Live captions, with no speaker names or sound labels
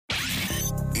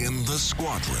in the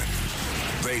squadron.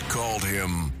 They called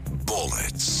him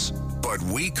Bullets, but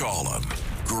we call him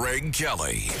Greg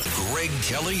Kelly. Greg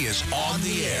Kelly is on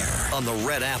the air on the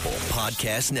Red Apple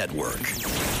Podcast Network.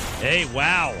 Hey,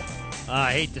 wow.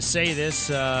 I hate to say this.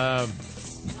 I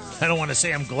don't want to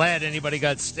say I'm glad anybody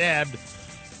got stabbed,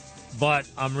 but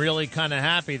I'm really kind of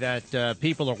happy that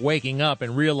people are waking up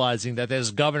and realizing that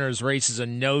this governor's race is a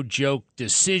no-joke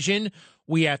decision.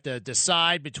 We have to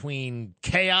decide between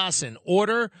chaos and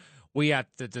order. We have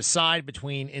to decide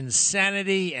between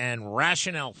insanity and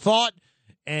rational thought.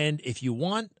 And if you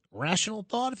want rational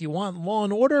thought, if you want law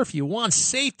and order, if you want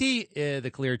safety, the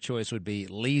clear choice would be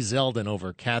Lee Zeldin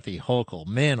over Kathy Hochul.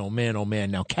 Man, oh, man, oh,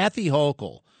 man. Now, Kathy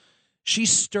Hochul, she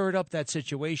stirred up that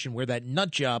situation where that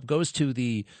nut job goes to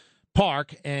the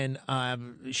park, and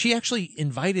she actually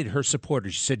invited her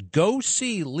supporters. She said, go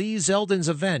see Lee Zeldin's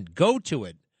event. Go to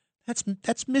it.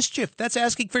 That's mischief. That's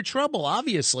asking for trouble,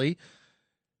 obviously.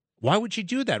 Why would you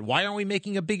do that? Why aren't we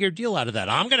making a bigger deal out of that?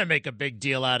 I'm going to make a big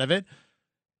deal out of it.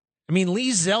 I mean,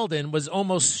 Lee Zeldin was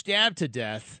almost stabbed to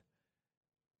death,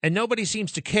 and nobody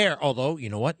seems to care. Although, you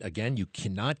know what? Again, you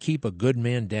cannot keep a good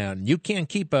man down. You can't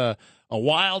keep a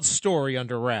wild story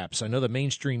under wraps. I know the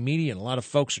mainstream media and a lot of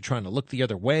folks are trying to look the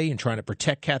other way and trying to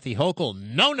protect Kathy Hochul.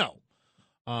 No.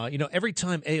 Every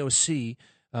time AOC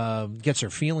gets her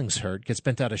feelings hurt, gets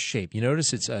bent out of shape. You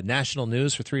notice it's national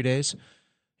news for 3 days?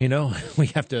 You know, we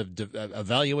have to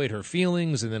evaluate her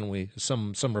feelings, and then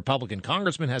some Republican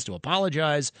congressman has to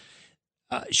apologize.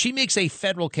 She makes a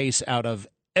federal case out of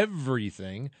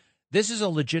everything. This is a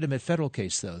legitimate federal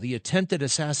case, though. The attempted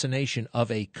assassination of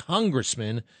a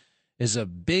congressman is a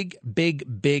big,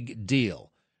 big, big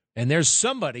deal. And there's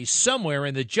somebody somewhere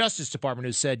in the Justice Department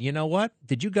who said, you know what?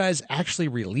 Did you guys actually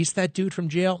release that dude from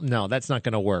jail? No, that's not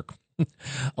going to work.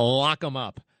 Lock him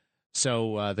up.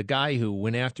 So the guy who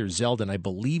went after Zeldin, I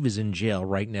believe, is in jail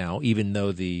right now, even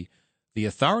though the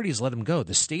authorities let him go.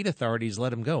 The state authorities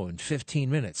let him go in 15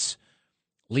 minutes.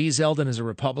 Lee Zeldin is a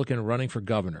Republican running for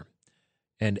governor.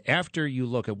 And after you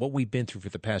look at what we've been through for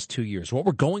the past 2 years, what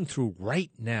we're going through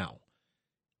right now,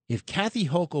 if Kathy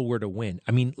Hochul were to win,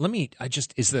 I mean,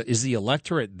 is the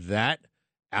electorate that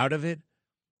out of it?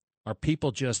 Are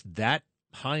people just that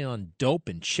high on dope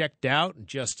and checked out and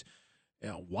just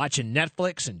watching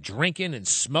Netflix and drinking and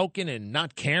smoking and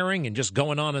not caring and just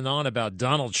going on and on about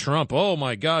Donald Trump? Oh,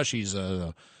 my gosh, he's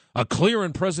a clear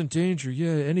and present danger.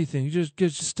 Yeah, anything. You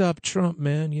just stop Trump,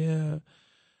 man. Yeah.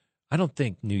 I don't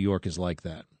think New York is like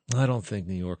that.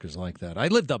 I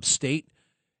lived upstate.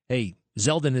 Hey,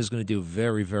 Zeldin is going to do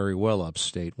very, very well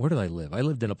upstate. Where did I live? I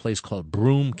lived in a place called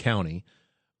Broome County.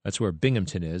 That's where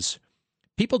Binghamton is.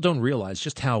 People don't realize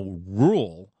just how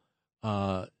rural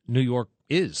New York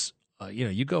is.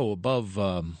 You go above,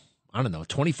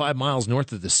 25 miles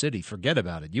north of the city, forget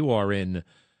about it. You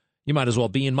might as well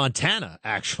be in Montana,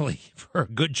 actually, for a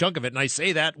good chunk of it. And I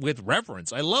say that with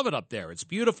reverence. I love it up there. It's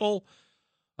beautiful.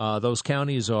 Those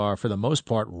counties are, for the most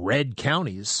part, red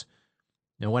counties.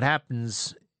 Now, what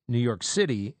happens in New York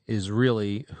City is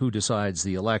really who decides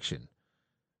the election.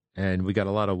 And we got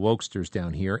a lot of wokesters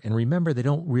down here. And remember, they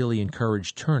don't really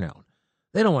encourage turnout.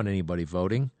 They don't want anybody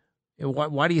voting.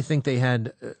 Why do you think they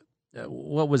had...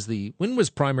 when was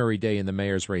primary day in the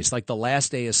mayor's race? Like the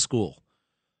last day of school.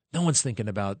 No one's thinking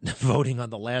about voting on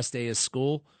the last day of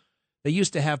school. They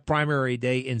used to have primary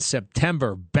day in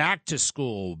September. Back to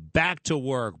school, back to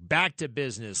work, back to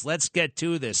business. Let's get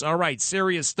to this. All right,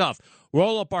 serious stuff.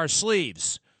 Roll up our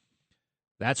sleeves.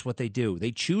 That's what they do.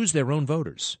 They choose their own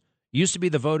voters. It used to be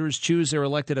the voters choose their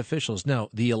elected officials. No,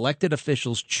 the elected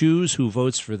officials choose who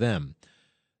votes for them.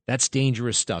 That's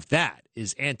dangerous stuff. That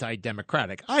is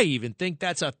anti-democratic. I even think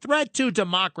that's a threat to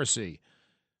democracy.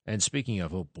 And speaking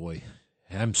of, oh boy,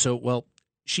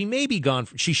 she may be gone.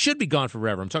 She should be gone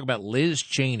forever. I'm talking about Liz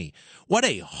Cheney. What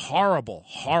a horrible,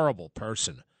 horrible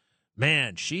person.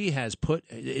 Man,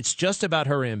 it's just about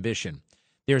her ambition.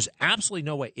 There's absolutely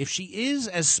no way. If she is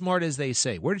as smart as they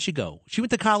say, where did she go? She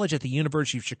went to college at the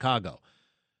University of Chicago.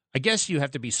 I guess you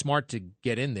have to be smart to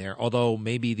get in there, although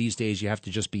maybe these days you have to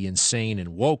just be insane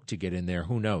and woke to get in there.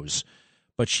 Who knows?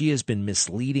 But she has been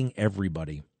misleading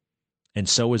everybody. And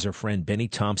so is her friend Benny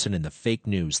Thompson and the fake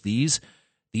news. These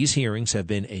hearings have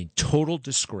been a total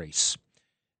disgrace.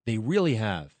 They really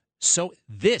have. So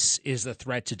this is the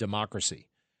threat to democracy.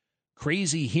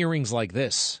 Crazy hearings like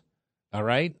this, all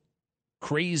right?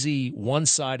 Crazy,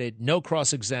 one-sided, no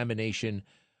cross-examination,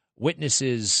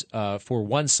 witnesses for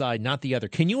one side, not the other.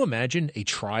 Can you imagine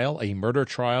a murder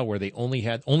trial, where they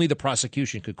only the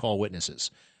prosecution could call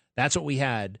witnesses? That's what we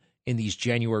had in these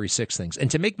January 6 things. And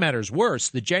to make matters worse,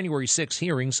 the January 6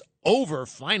 hearings over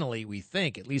finally, we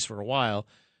think, at least for a while.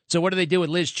 So what do they do with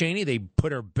Liz Cheney? They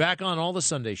put her back on all the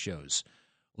Sunday shows.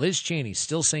 Liz Cheney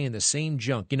still saying the same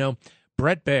junk. You know,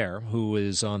 Brett Baer, who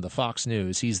is on the Fox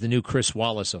News, he's the new Chris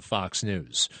Wallace of Fox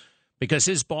News. Because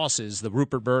his bosses, the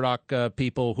Rupert Murdoch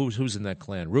people, who's in that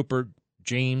clan? Rupert,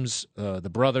 James, the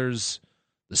brothers,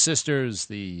 the sisters,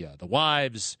 the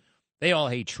wives, they all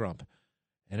hate Trump.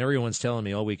 And everyone's telling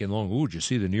me all weekend long, ooh, did you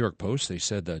see the New York Post? They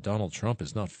said that Donald Trump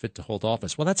is not fit to hold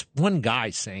office. Well, that's one guy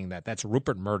saying that. That's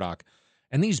Rupert Murdoch.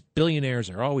 And these billionaires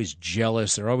are always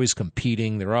jealous. They're always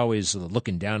competing. They're always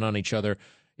looking down on each other.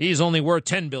 He's only worth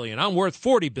 $10 billion. I'm worth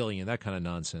 $40 billion. That kind of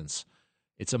nonsense.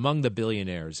 It's among the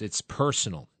billionaires. It's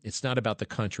personal. It's not about the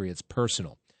country. It's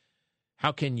personal.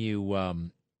 How can you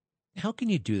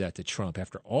do that to Trump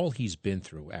after all he's been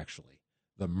through, actually?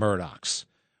 The Murdochs.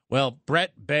 Well,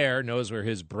 Brett Baer knows where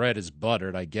his bread is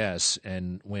buttered, I guess,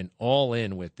 and went all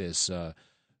in with this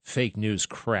fake news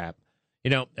crap. You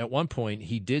know, at one point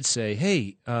he did say,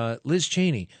 hey, Liz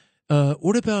Cheney,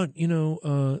 what about,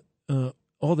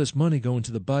 all this money going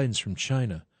to the Bidens from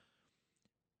China?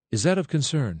 Is that of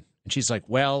concern? And she's like,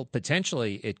 well,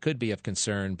 potentially it could be of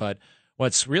concern, but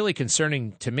what's really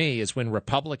concerning to me is when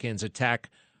Republicans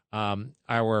attack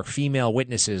our female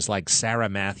witnesses like Sarah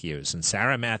Matthews. And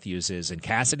Sarah Matthews and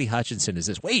Cassidy Hutchinson is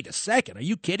this. Wait a second. Are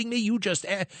you kidding me?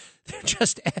 They're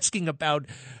just asking about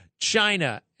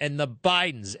China and the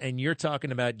Bidens. And you're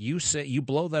talking about, you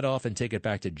blow that off and take it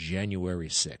back to January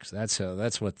 6th.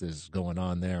 That's what is going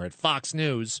on there at Fox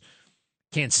News.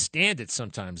 Can't stand it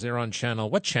sometimes. They're on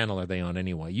what channel are they on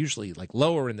anyway? Usually like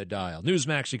lower in the dial.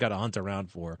 Newsmax you got to hunt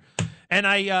around for. And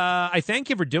I thank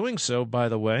you for doing so, by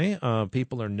the way.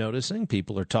 People are noticing.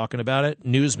 People are talking about it.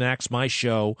 Newsmax, my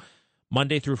show,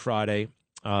 Monday through Friday,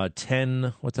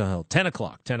 10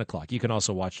 o'clock. 10 o'clock. You can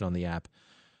also watch it on the app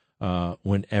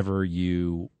whenever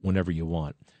you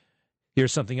want.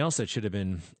 Here's something else that should have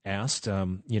been asked.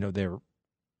 Their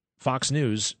Fox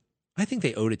News, I think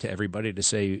they owed it to everybody to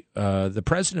say the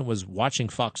president was watching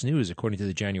Fox News, according to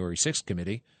the January 6th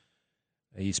committee.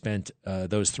 He spent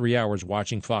those 3 hours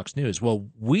watching Fox News. Well,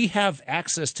 we have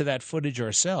access to that footage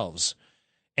ourselves,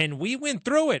 and we went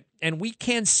through it, and we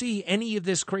can't see any of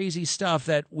this crazy stuff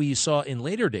that we saw in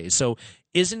later days. So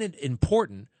isn't it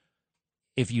important,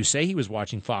 if you say he was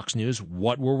watching Fox News,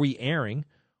 what were we airing,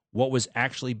 what was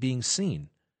actually being seen?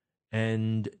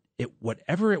 And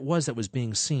whatever it was that was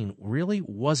being seen really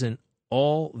wasn't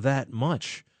all that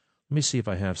much. Let me see if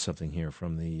I have something here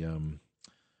from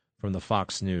the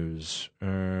Fox News.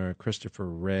 Christopher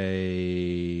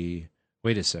Wray.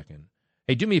 Wait a second.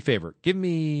 Hey, do me a favor. Give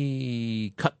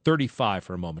me cut 35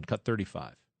 for a moment. Cut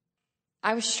 35.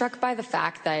 I was struck by the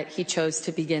fact that he chose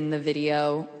to begin the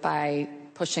video by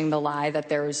pushing the lie that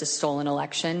there was a stolen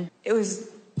election. It was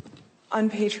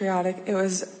unpatriotic. It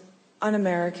was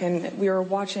un-American. We were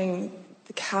watching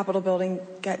the Capitol building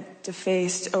get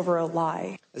defaced over a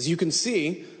lie. As you can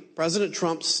see, President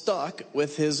Trump stuck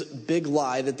with his big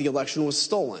lie that the election was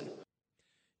stolen.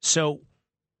 So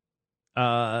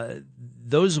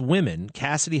those women,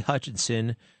 Cassidy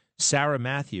Hutchinson, Sarah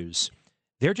Matthews,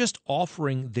 they're just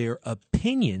offering their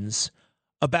opinions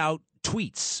about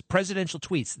tweets, presidential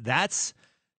tweets. That's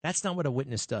not what a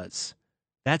witness does.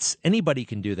 Anybody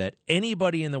can do that.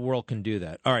 Anybody in the world can do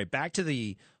that. All right, back to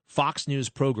the Fox News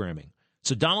programming.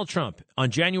 So Donald Trump on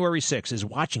January 6th is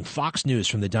watching Fox News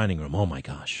from the dining room. Oh, my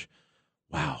gosh.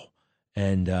 Wow.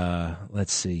 And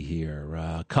let's see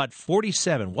here. Cut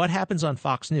 47. What happens on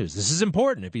Fox News? This is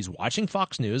important. If he's watching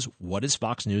Fox News, what is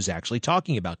Fox News actually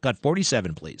talking about? Cut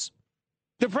 47, please.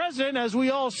 The president, as we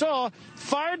all saw,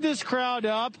 fired this crowd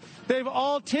up. They've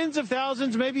all, tens of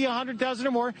thousands, maybe 100,000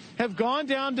 or more, have gone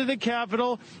down to the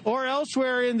Capitol or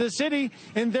elsewhere in the city,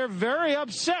 and they're very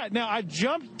upset. Now, I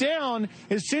jumped down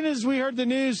as soon as we heard the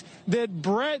news that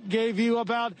Brett gave you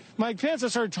about Mike Pence. I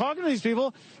started talking to these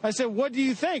people. I said, what do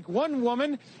you think? One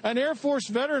woman, an Air Force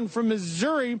veteran from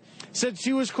Missouri, said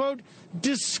she was, quote,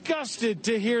 disgusted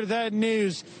to hear that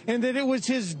news and that it was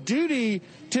his duty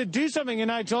to do something.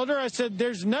 And I told her, I said,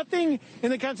 there's nothing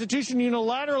in the Constitution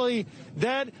unilaterally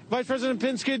that Vice President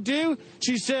Pence could do.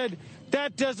 She said,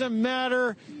 that doesn't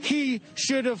matter. He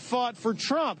should have fought for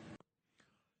Trump.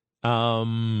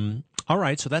 All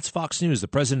right. So that's Fox News. The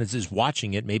president is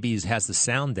watching it. Maybe he has the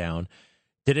sound down.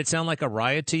 Did it sound like a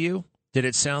riot to you? Did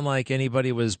it sound like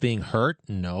anybody was being hurt?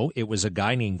 No, it was a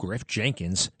guy named Griff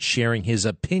Jenkins sharing his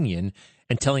opinion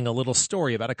and telling a little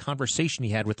story about a conversation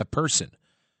he had with a person.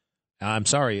 I'm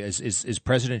sorry, is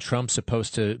President Trump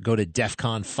supposed to go to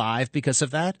DEFCON 5 because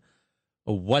of that?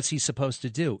 Or what's he supposed to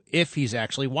do if he's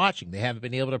actually watching? They haven't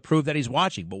been able to prove that he's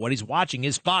watching, but what he's watching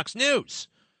is Fox News.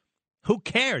 Who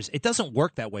cares? It doesn't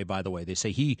work that way, by the way. They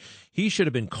say he should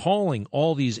have been calling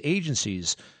all these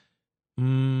agencies.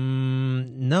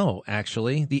 No,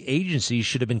 actually, the agencies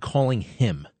should have been calling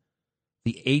him.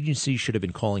 The agency should have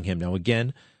been calling him. Now,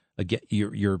 again,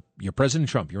 you're President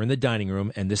Trump. You're in the dining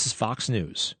room, and this is Fox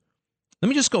News. Let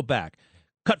me just go back.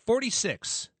 Cut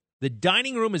 46. The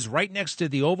dining room is right next to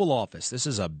the Oval Office. This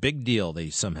is a big deal,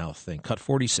 they somehow think. Cut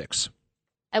 46.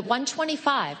 At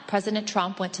 1:25, President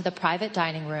Trump went to the private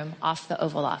dining room off the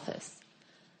Oval Office.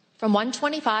 From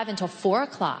 1:25 until 4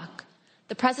 o'clock,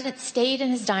 the president stayed in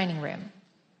his dining room.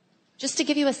 Just to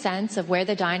give you a sense of where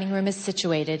the dining room is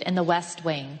situated in the West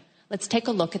Wing, let's take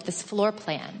a look at this floor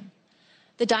plan.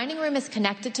 The dining room is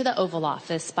connected to the Oval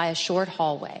Office by a short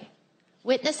hallway.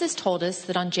 Witnesses told us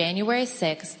that on January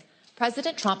 6th,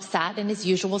 President Trump sat in his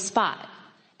usual spot,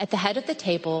 at the head of the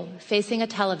table, facing a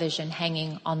television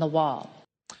hanging on the wall.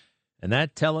 And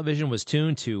that television was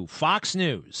tuned to Fox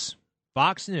News.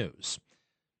 Fox News.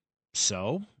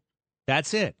 So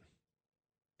that's it.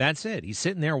 That's it. He's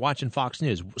sitting there watching Fox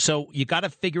News. So you got to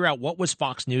figure out what was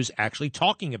Fox News actually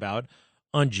talking about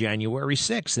on January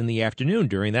 6th in the afternoon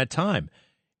during that time.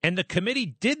 And the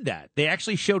committee did that. They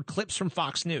actually showed clips from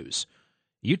Fox News.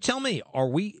 You tell me,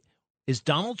 is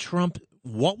Donald Trump,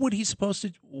 what would he supposed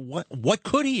to, what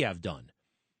could he have done?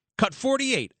 Cut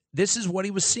 48. This is what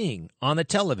he was seeing on the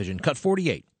television. Cut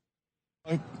 48.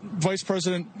 Vice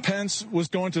President Pence was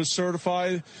going to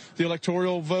certify the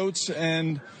electoral votes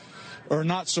or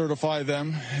not certify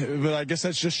them, but I guess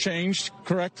that's just changed,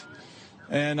 correct?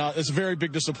 And it's a very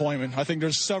big disappointment. I think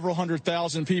there's several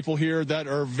 100,000 people here that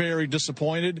are very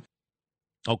disappointed.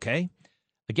 Okay.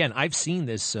 Again, I've seen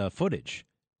this footage.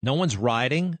 No one's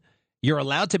rioting. You're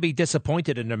allowed to be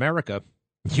disappointed in America.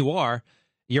 You are.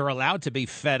 You're allowed to be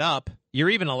fed up. You're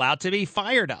even allowed to be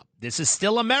fired up. This is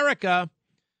still America.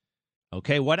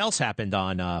 Okay, what else happened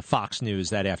on Fox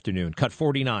News that afternoon? Cut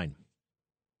 49.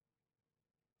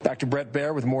 Back to Brett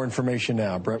Baer with more information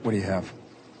now. Brett, what do you have?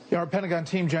 Yeah, our Pentagon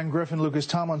team, Jen Griffin, Lucas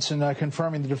Tomlinson,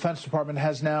 confirming the Defense Department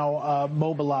has now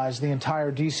mobilized the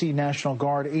entire D.C. National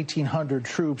Guard, 1,800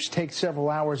 troops. Take several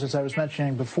hours, as I was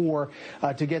mentioning before,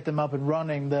 to get them up and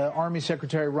running. The Army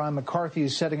Secretary Ryan McCarthy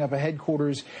is setting up a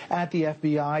headquarters at the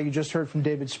FBI. You just heard from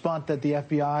David Spunt that the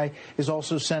FBI is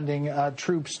also sending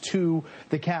troops to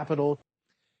the Capitol.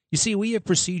 You see, we have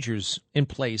procedures in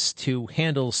place to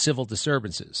handle civil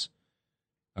disturbances.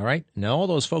 All right. Now, all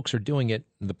those folks are doing it.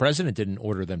 The president didn't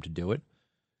order them to do it.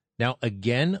 Now,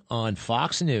 again, on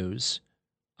Fox News,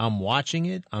 I'm watching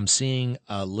it. I'm seeing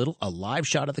a live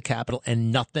shot of the Capitol,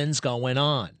 and nothing's going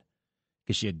on.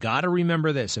 Because you got to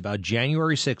remember this about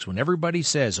January 6th, when everybody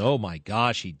says, oh, my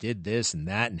gosh, he did this and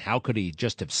that, and how could he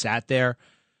just have sat there?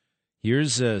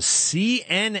 Here's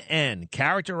CNN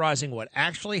characterizing what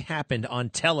actually happened on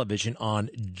television on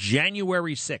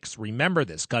January 6th. Remember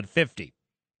this. Cut 50.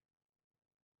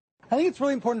 I think it's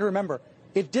really important to remember,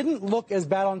 it didn't look as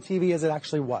bad on TV as it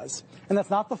actually was. And that's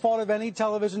not the fault of any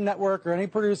television network or any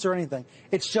producer or anything.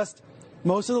 It's just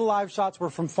most of the live shots were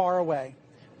from far away.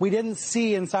 We didn't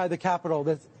see inside the Capitol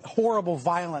the horrible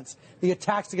violence, the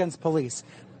attacks against police.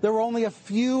 There were only a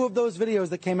few of those videos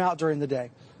that came out during the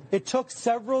day. It took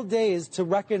several days to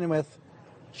reckon with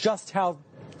just how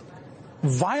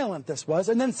violent this was,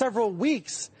 and then several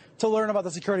weeks to learn about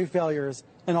the security failures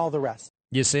and all the rest.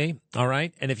 You see? All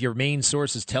right. And if your main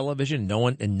source is television, no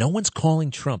one's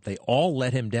calling Trump. They all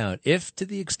let him down. If to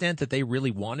the extent that they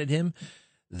really wanted him,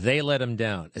 they let him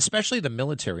down, especially the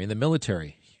military. In the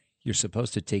military, you're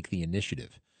supposed to take the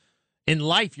initiative. In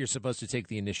life, you're supposed to take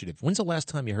the initiative. When's the last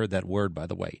time you heard that word, by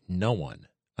the way? No one.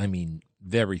 I mean,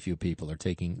 very few people are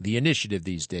taking the initiative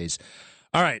these days.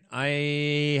 All right.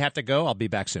 I have to go. I'll be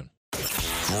back soon.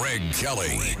 Greg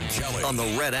Kelly on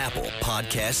the Red Apple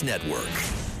Podcast Network.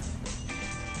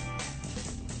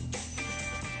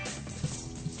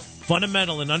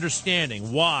 Fundamental in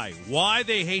understanding why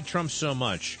they hate Trump so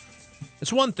much.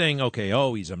 It's one thing, okay,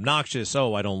 oh, he's obnoxious.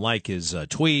 Oh, I don't like his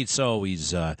tweets. Oh,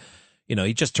 he's,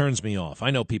 he just turns me off.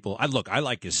 I know people, I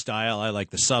like his style. I like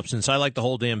the substance. I like the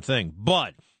whole damn thing.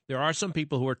 But there are some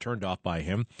people who are turned off by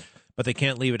him, but they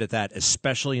can't leave it at that,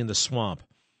 especially in the swamp.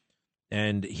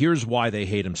 And here's why they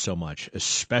hate him so much,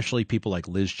 especially people like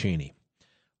Liz Cheney.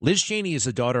 Liz Cheney is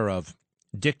the daughter of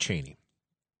Dick Cheney.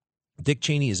 Dick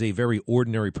Cheney is a very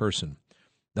ordinary person.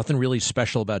 Nothing really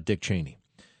special about Dick Cheney.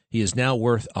 He is now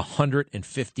worth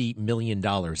 $150 million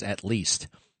at least.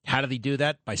 How did he do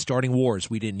that? By starting wars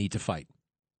we didn't need to fight.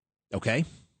 Okay?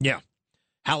 Yeah.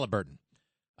 Halliburton.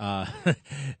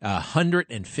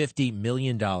 $150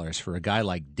 million for a guy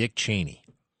like Dick Cheney.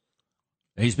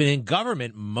 He's been in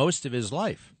government most of his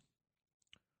life.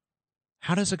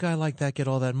 How does a guy like that get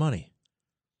all that money?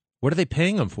 What are they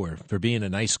paying him for? For being a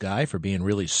nice guy? For being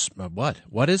really what?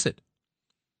 What is it?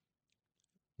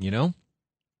 You know,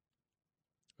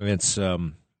 it's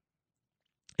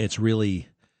really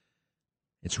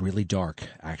dark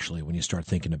actually when you start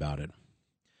thinking about it.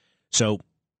 So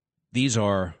these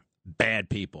are bad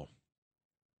people.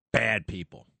 Bad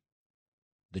people.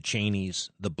 The Cheneys,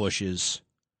 the Bushes.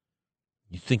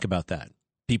 You think about that.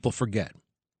 People forget.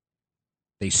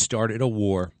 They started a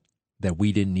war that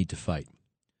we didn't need to fight.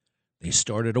 They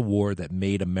started a war that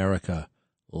made America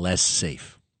less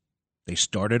safe. They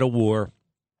started a war.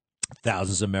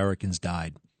 Thousands of Americans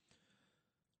died.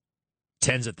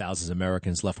 Tens of thousands of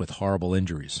Americans left with horrible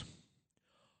injuries.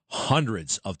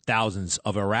 Hundreds of thousands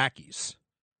of Iraqis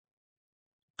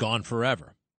gone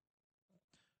forever.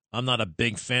 I'm not a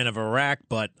big fan of Iraq,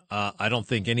 but I don't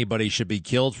think anybody should be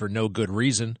killed for no good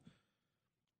reason.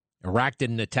 Iraq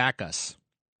didn't attack us,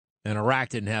 and Iraq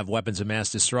didn't have weapons of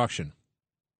mass destruction.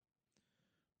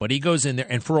 But he goes in there,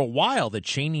 and for a while, the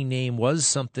Cheney name was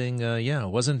something, it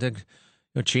wasn't,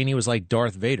 Cheney was like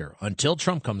Darth Vader, until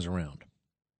Trump comes around.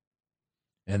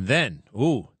 And then,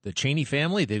 the Cheney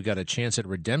family, they've got a chance at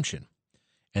redemption,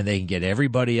 and they can get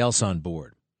everybody else on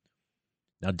board.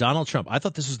 Now, Donald Trump, I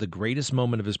thought this was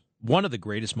one of the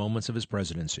greatest moments of his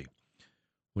presidency.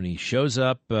 When he shows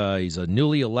up, he's a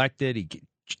newly elected,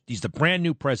 he's the brand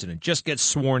new president, just gets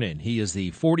sworn in. He is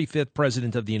the 45th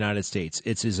president of the United States.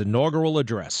 It's his inaugural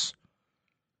address.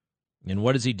 And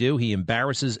what does he do? He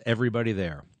embarrasses everybody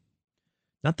there.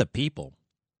 Not the people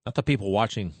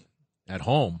watching at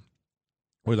home,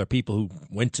 or the people who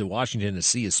went to Washington to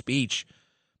see his speech.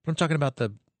 But I'm talking about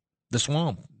the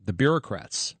swamp, the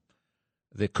bureaucrats,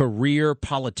 the career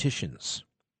politicians.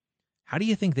 How do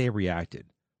you think they reacted?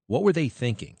 What were they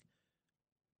thinking?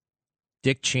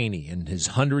 Dick Cheney and his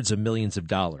hundreds of millions of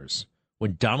dollars.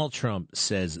 When Donald Trump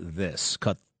says this,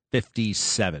 cut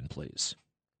 57, please.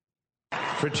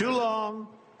 For too long,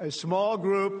 a small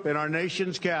group in our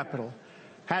nation's capital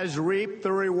has reaped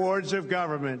the rewards of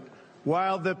government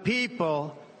while the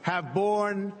people have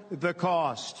borne the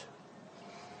cost.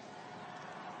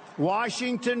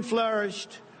 Washington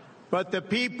flourished, but the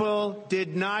people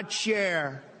did not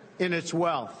share in its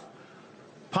wealth.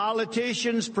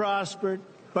 Politicians prospered,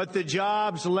 but the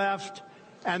jobs left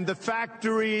and the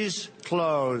factories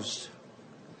closed.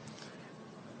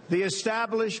 The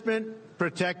establishment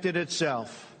protected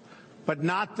itself, but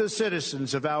not the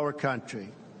citizens of our country.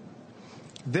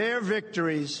 Their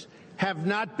victories have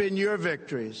not been your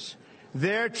victories.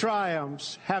 Their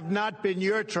triumphs have not been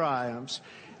your triumphs.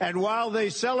 And while they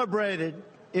celebrated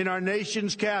in our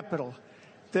nation's capital,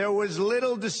 there was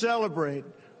little to celebrate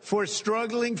for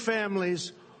struggling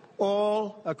families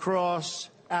all across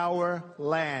our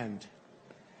land.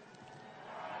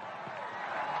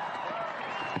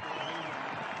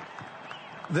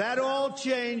 That all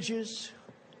changes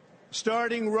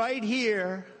starting right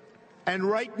here and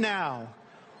right now,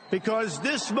 because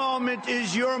this moment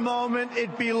is your moment.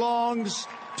 It belongs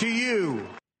to you.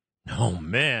 Oh,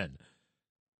 man.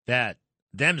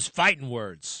 Them's fighting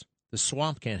words. The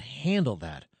swamp can't handle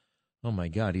that. Oh, my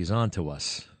God, he's on to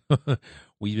us.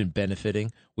 We've been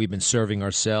benefiting. We've been serving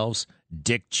ourselves.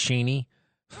 Dick Cheney.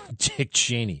 Dick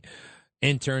Cheney.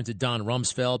 Intern to Don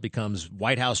Rumsfeld, becomes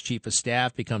White House chief of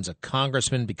staff, becomes a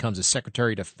congressman, becomes a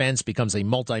secretary of defense, becomes a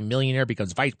multimillionaire,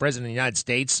 becomes vice president of the United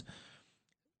States,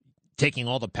 taking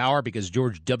all the power because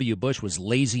George W. Bush was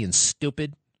lazy and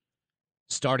stupid,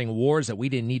 starting wars that we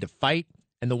didn't need to fight,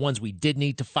 and the ones we did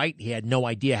need to fight, he had no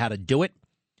idea how to do it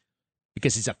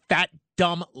because he's a fat,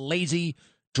 dumb, lazy,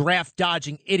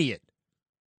 draft-dodging idiot,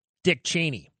 Dick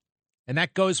Cheney. And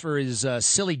that goes for his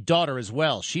silly daughter as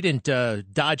well. She didn't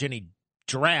dodge any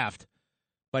draft,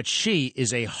 but she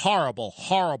is a horrible,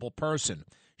 horrible person.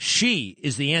 She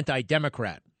is the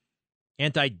anti-democratic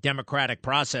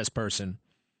process person.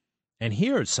 And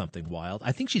here's something wild.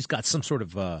 I think she's got some sort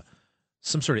of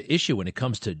issue when it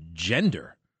comes to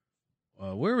gender.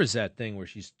 Where is that thing where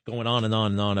she's going on and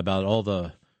on and on about all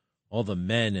the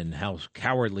men and how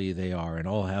cowardly they are and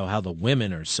how the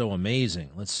women are so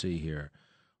amazing? Let's see here.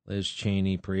 Liz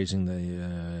Cheney praising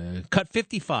the cut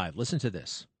 55. Listen to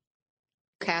this.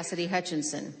 Cassidy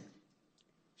Hutchinson.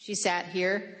 She sat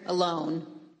here alone,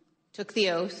 took the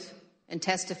oath, and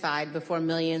testified before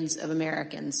millions of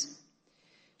Americans.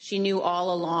 She knew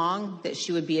all along that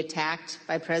she would be attacked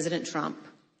by President Trump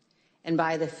and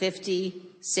by the 50,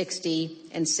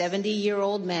 60, and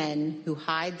 70-year-old men who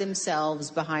hide themselves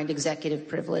behind executive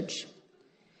privilege.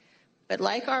 But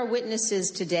like our witnesses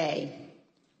today,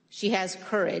 she has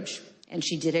courage, and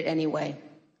she did it anyway.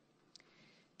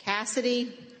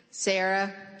 Cassidy,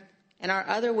 Sarah, and our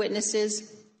other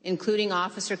witnesses including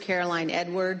Officer Caroline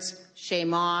Edwards, Shay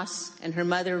Moss, and her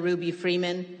mother, Ruby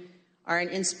Freeman, are an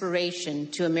inspiration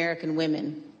to American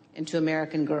women and to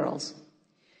American girls.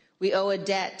 We owe a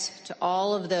debt to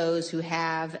all of those who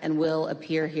have and will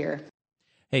appear here.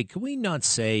 Hey, can we not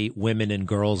say women and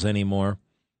girls anymore?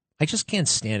 I just can't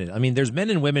stand it. I mean, there's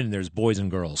men and women and there's boys and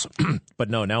girls.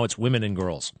 But no, now it's women and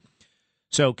girls.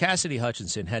 So Cassidy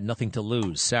Hutchinson had nothing to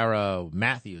lose. Sarah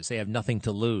Matthews, they have nothing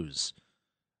to lose.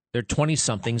 They're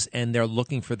 20-somethings, and they're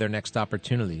looking for their next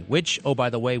opportunity, which, oh, by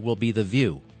the way, will be The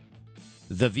View.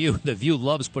 The View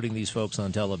loves putting these folks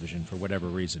on television for whatever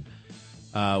reason.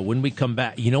 When we come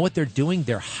back, you know what they're doing?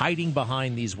 They're hiding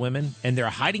behind these women, and they're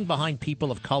hiding behind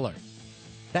people of color.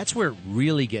 That's where it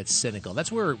really gets cynical.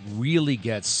 That's where it really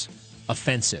gets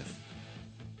offensive.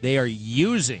 They are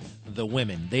using the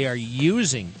women. They are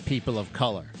using people of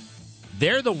color.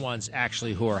 They're the ones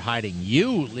actually who are hiding.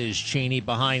 You, Liz Cheney,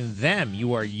 behind them.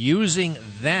 You are using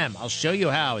them. I'll show you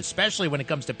how, especially when it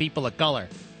comes to people of color,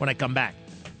 when I come back.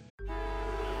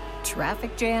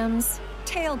 Traffic jams,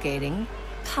 tailgating,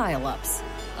 pile-ups.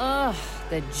 Ugh,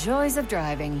 the joys of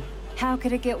driving. How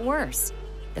could it get worse?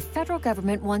 The federal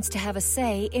government wants to have a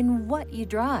say in what you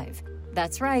drive.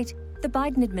 That's right. The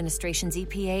Biden administration's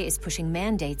EPA is pushing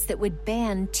mandates that would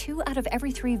ban 2 out of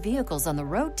every 3 vehicles on the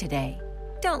road today.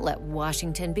 Don't let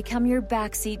Washington become your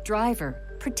backseat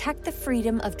driver. Protect the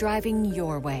freedom of driving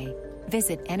your way.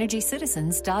 Visit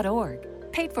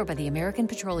EnergyCitizens.org. Paid for by the American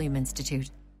Petroleum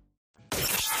Institute.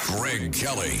 Greg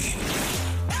Kelly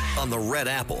on the Red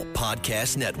Apple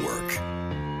Podcast Network.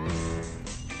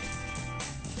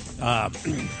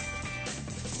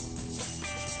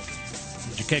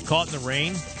 Did you get caught in the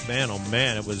rain? Man, oh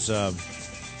man, it was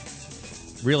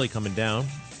really coming down.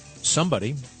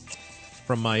 Somebody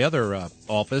from my other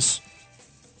office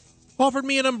offered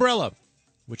me an umbrella,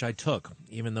 which I took,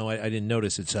 even though I didn't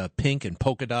notice. It's pink and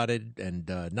polka dotted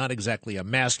and not exactly a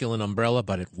masculine umbrella,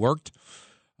 but it worked.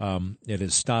 It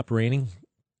has stopped raining.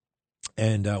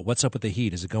 And what's up with the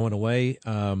heat? Is it going away?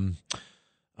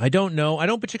 I don't know. I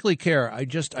don't particularly care. I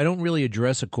don't really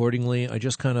address accordingly. I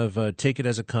just kind of take it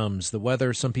as it comes. The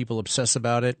weather, some people obsess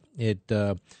about it. It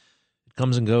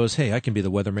comes and goes. Hey, I can be the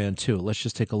weatherman too. Let's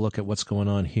just take a look at what's going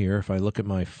on here. If I look at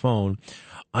my phone,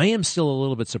 I am still a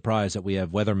little bit surprised that we have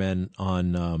weathermen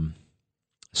on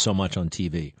so much on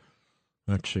TV.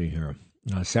 Let's see here.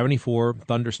 74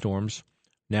 thunderstorms.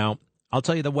 Now, I'll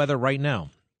tell you the weather right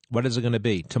now. What is it going to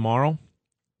be? Tomorrow,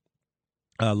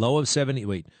 low of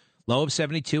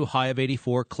 72, high of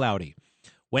 84, cloudy.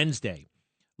 Wednesday,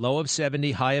 low of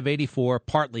 70, high of 84,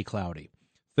 partly cloudy.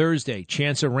 Thursday,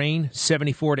 chance of rain,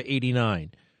 74 to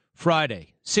 89.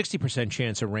 Friday, 60%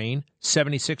 chance of rain,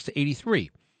 76 to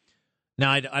 83.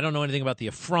 Now, I don't know anything about the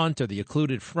front or the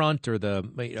occluded front or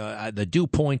the dew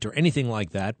point or anything like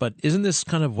that, but isn't this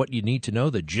kind of what you need to know,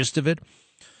 the gist of it?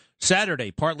 Saturday,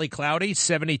 partly cloudy,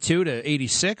 72 to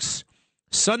 86.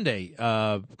 Sunday,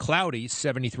 cloudy,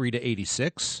 73 to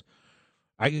 86.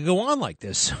 I could go on like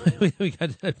this. We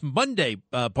got Monday,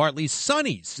 partly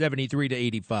sunny, 73 to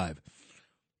 85.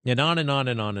 And on and on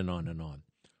and on and on and on.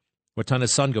 What time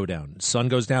does sun go down? Sun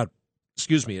goes down, at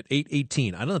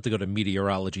 8:18. I don't have to go to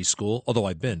meteorology school, although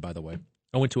I've been, by the way.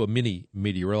 I went to a mini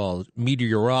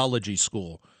meteorology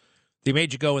school. They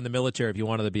made you go in the military if you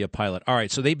wanted to be a pilot. All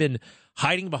right, so they've been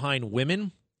hiding behind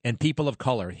women and people of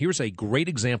color. Here's a great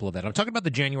example of that. I'm talking about the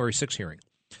January 6th hearing.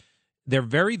 They're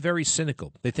very, very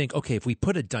cynical. They think, okay, if we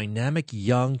put a dynamic,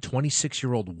 young,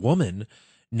 26-year-old woman,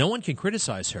 no one can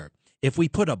criticize her. If we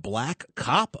put a black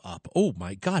cop up, oh,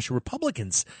 my gosh,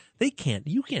 Republicans, you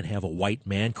can't have a white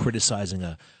man criticizing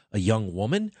a young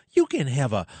woman. You can't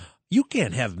have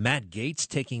Matt Gaetz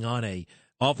taking on a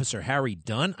Officer Harry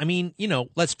Dunn. I mean,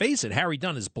 let's face it, Harry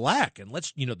Dunn is black. And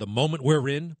the moment we're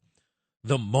in,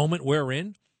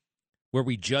 where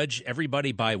we judge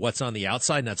everybody by what's on the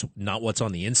outside and that's not what's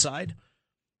on the inside.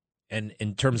 And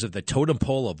in terms of the totem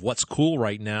pole of what's cool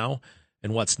right now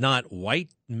and what's not, white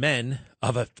men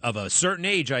of a certain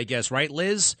age, I guess, right,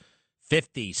 Liz?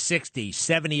 50, 60,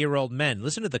 70-year-old men.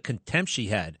 Listen to the contempt she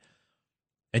had.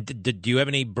 And do you have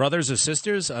any brothers or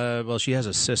sisters? Well, she has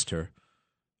a sister.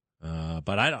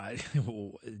 But I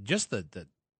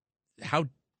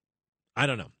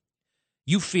don't know.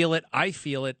 You feel it. I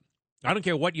feel it. I don't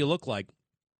care what you look like.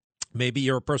 Maybe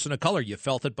you're a person of color. You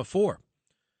felt it before.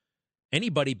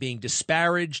 Anybody being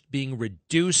disparaged, being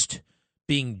reduced,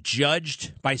 being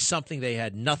judged by something they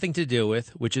had nothing to do with,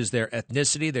 which is their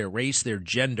ethnicity, their race, their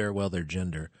gender. Well, their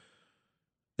gender.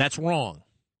 That's wrong.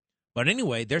 But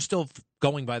anyway, they're still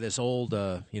going by this old,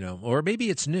 or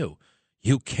maybe it's new.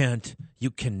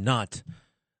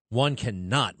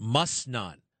 Must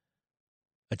not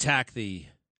attack the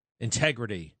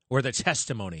integrity or the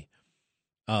testimony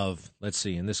of, let's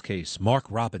see, in this case, Mark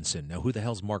Robinson. Now, who the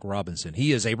hell's Mark Robinson?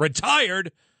 He is a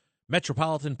retired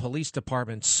Metropolitan Police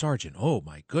Department sergeant. Oh,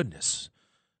 my goodness.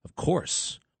 Of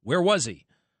course. Where was he?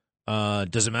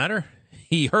 Does it matter?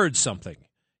 He heard something.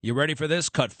 You ready for this?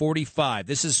 Cut 45.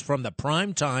 This is from the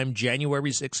primetime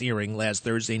January 6 hearing last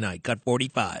Thursday night. Cut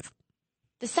 45.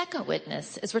 The second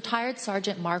witness is retired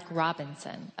Sergeant Mark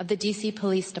Robinson of the D.C.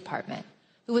 Police Department,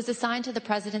 who was assigned to the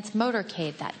president's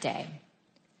motorcade that day.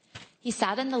 He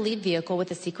sat in the lead vehicle with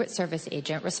the Secret Service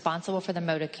agent responsible for the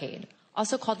motorcade,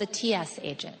 also called the TS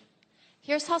agent.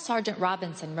 Here's how Sergeant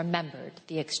Robinson remembered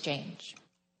the exchange.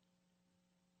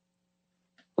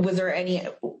 Was there any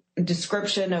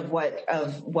description of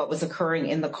what was occurring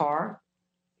in the car?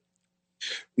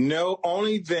 No,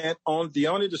 the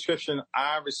only description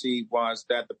I received was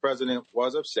that the president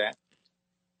was upset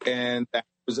and that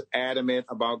he was adamant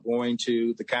about going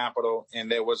to the Capitol,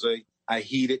 and there was a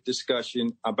heated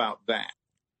discussion about that.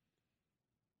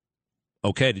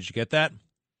 Okay, did you get that?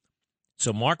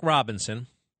 So Mark Robinson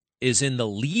is in the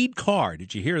lead car.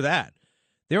 Did you hear that?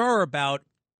 There are about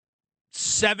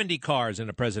 70 cars in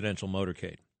a presidential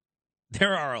motorcade.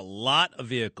 There are a lot of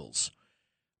vehicles,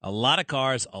 a lot of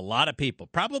cars, a lot of people,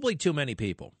 probably too many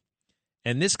people.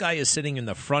 And this guy is sitting in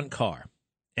the front car,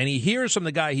 and he hears from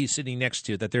the guy he's sitting next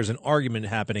to that there's an argument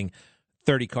happening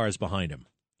 30 cars behind him.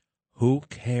 Who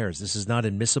cares? This is not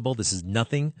admissible. This is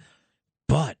nothing.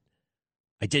 But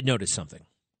I did notice something.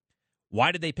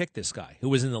 Why did they pick this guy who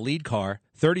was in the lead car,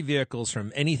 30 vehicles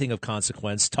from anything of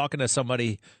consequence, talking to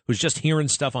somebody who's just hearing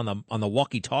stuff on the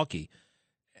walkie-talkie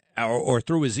or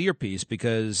through his earpiece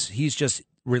because he's just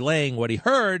relaying what he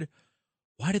heard?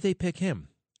 Why did they pick him?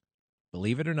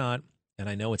 Believe it or not, and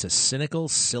I know it's a cynical,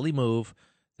 silly move,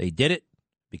 they did it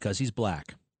because he's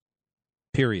black.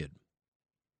 Period.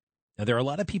 Now, there are a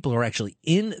lot of people who are actually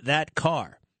in that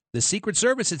car. The Secret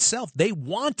Service itself, they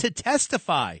want to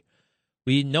testify.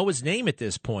 We know his name at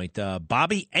this point.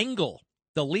 Bobby Engel,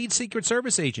 the lead Secret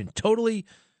Service agent, totally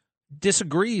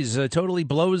disagrees, totally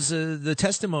blows the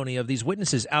testimony of these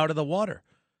witnesses out of the water.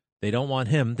 They don't want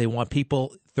him. They want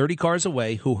people 30 cars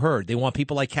away who heard. They want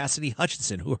people like Cassidy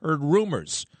Hutchinson who heard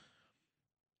rumors.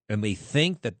 And they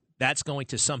think that that's going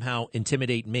to somehow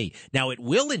intimidate me. Now, it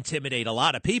will intimidate a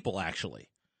lot of people, actually.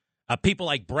 People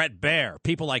like Brett Baier,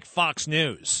 people like Fox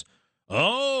News.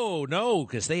 Oh, no,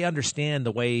 because they understand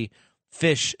the way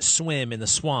fish swim in the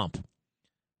swamp.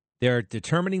 They're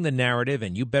determining the narrative,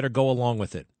 and you better go along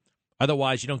with it.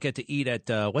 Otherwise, you don't get to eat at,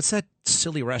 what's that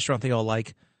silly restaurant they all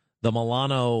like? The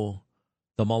Milano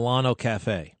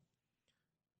Cafe.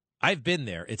 I've been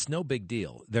there. It's no big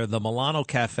deal. They're the Milano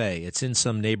Cafe. It's in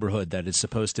some neighborhood that is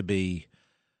supposed to be,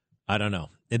 I don't know.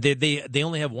 They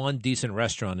only have one decent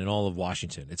restaurant in all of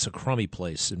Washington. It's a crummy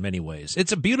place in many ways.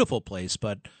 It's a beautiful place,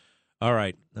 but all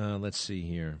right. Let's see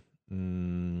here.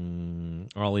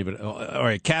 I'll leave it. All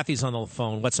right, Kathy's on the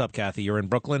phone. What's up, Kathy? You're in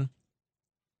Brooklyn?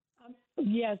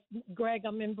 Yes, Greg,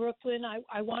 I'm in Brooklyn.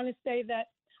 I want to say that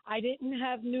I didn't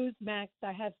have Newsmax.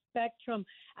 I have Spectrum.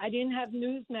 I didn't have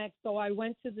Newsmax, so I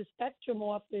went to the Spectrum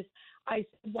office. I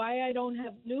said, why I don't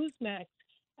have Newsmax?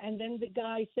 And then the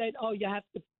guy said, oh, you have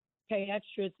to pay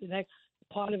extra. It's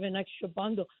part of an extra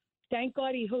bundle. Thank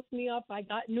God he hooked me up. I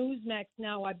got Newsmax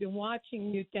now. I've been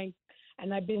watching you,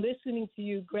 and I've been listening to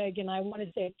you, Greg, and I want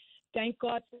to say thank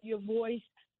God for your voice.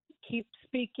 Keep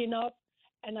speaking up.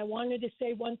 And I wanted to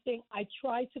say one thing. I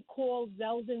tried to call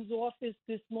Zeldin's office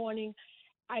this morning.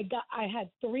 I had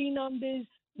 3 numbers.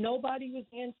 Nobody was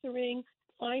answering.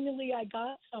 Finally, I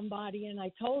got somebody, and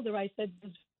I told her, I said,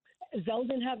 does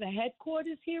Zeldin have a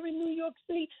headquarters here in New York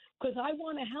City? Because I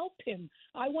want to help him.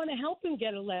 I want to help him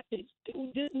get elected.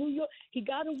 New York, he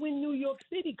got to win New York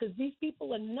City because these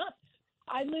people are nuts.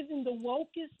 I live in the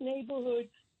wokest neighborhood.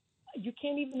 You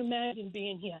can't even imagine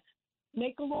being here.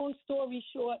 Make a long story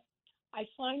short, I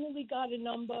finally got a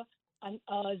number.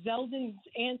 Zeldin's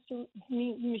answer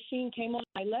machine came on.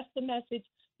 I left a message,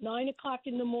 9 o'clock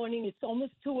in the morning. It's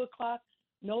almost 2 o'clock.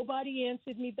 Nobody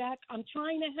answered me back. I'm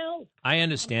trying to help. I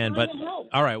understand, but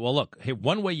all right, well, look, hey,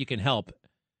 one way you can help.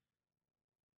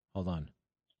 Hold on.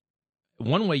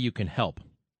 One way you can help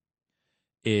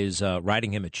is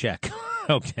writing him a check.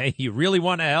 Okay, you really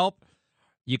want to help?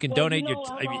 You can donate your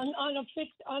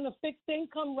on a fixed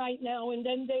income right now, and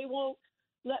then they won't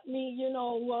let me,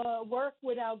 work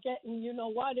without getting,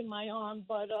 what in my arm.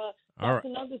 But that's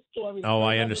another story. Oh,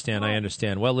 I understand. I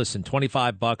understand. Well, listen,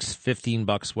 $25,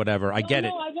 $15, whatever. I get it.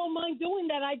 No, I don't mind doing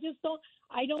that. I just don't.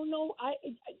 I don't know.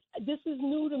 This is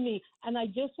new to me, and I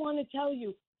just want to tell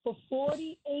you, for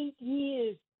 48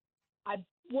 years, I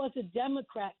was a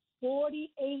Democrat.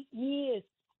 48 years.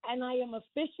 and I am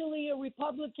officially a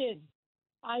Republican.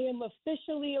 I am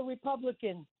officially a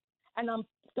Republican, and I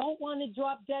don't want to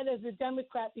drop dead as a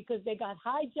Democrat because they got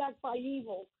hijacked by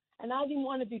evil, and I didn't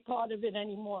want to be part of it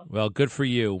anymore. Well, good for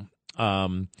you.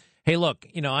 Hey, look,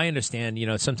 I understand,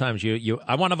 sometimes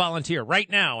I want to volunteer right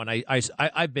now. And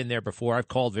I've been there before. I've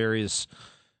called various,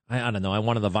 I don't know, I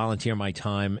wanted to volunteer my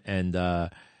time. And,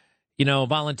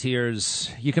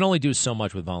 volunteers, you can only do so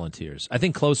much with volunteers. I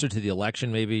think closer to the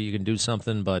election, maybe you can do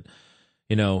something. But,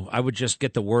 I would just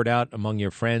get the word out among your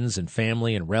friends and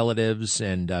family and relatives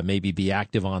and maybe be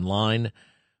active online.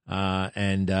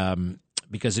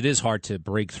 Because it is hard to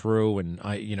break through. And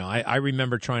I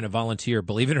remember trying to volunteer.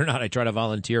 Believe it or not, I tried to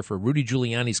volunteer for Rudy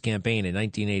Giuliani's campaign in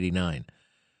 1989.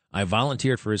 I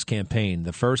volunteered for his campaign,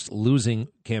 the first losing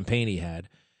campaign he had.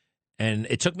 And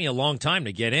it took me a long time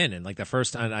to get in. And like the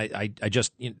first time I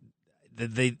just,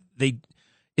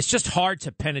 it's just hard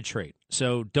to penetrate.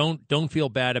 So don't feel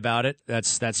bad about it.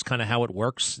 That's kind of how it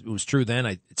works. It was true then.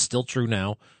 It's still true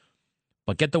now.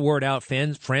 But get the word out,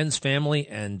 friends, family,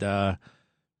 and,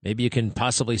 maybe you can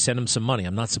possibly send him some money.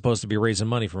 I'm not supposed to be raising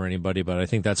money for anybody, but I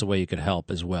think that's a way you could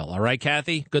help as well. All right,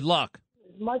 Kathy? Good luck.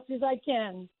 As much as I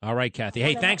can. All right, Kathy.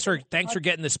 Hey, thanks for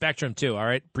getting the Spectrum, too. All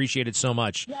right? Appreciate it so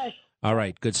much. Yes. All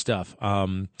right, good stuff.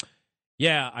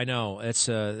 Yeah, I know.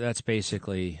 That's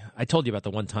basically – I told you about the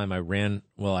one time I ran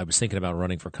 – well, I was thinking about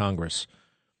running for Congress,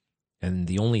 and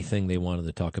the only thing they wanted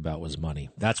to talk about was money.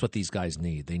 That's what these guys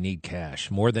need. They need cash.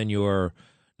 More than you're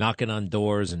knocking on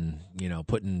doors and,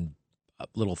 putting –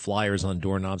 little flyers on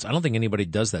doorknobs. I don't think anybody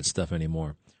does that stuff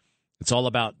anymore. It's all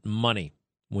about money,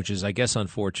 which is, I guess,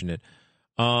 unfortunate.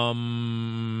 Joe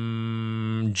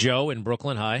in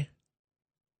Brooklyn, hi.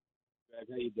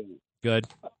 How you doing? Good.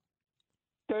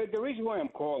 The reason why I'm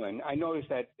calling, I noticed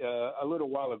that a little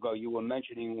while ago you were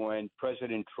mentioning when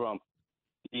President Trump,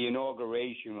 the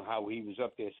inauguration, how he was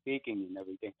up there speaking and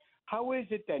everything. How is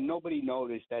it that nobody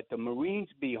noticed that the Marines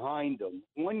behind him,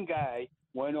 one guy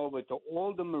went over to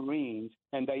all the Marines,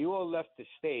 and they all left the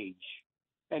stage.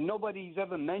 And nobody's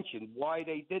ever mentioned why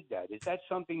they did that. Is that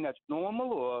something that's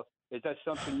normal, or is that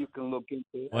something you can look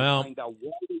into and find out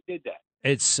why they did that?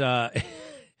 It's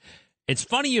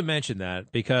funny you mentioned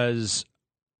that because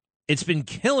it's been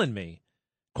killing me,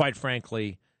 quite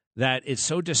frankly, that it's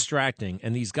so distracting.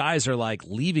 And these guys are like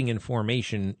leaving in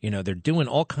formation. They're doing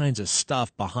all kinds of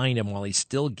stuff behind him while he's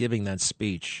still giving that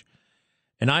speech.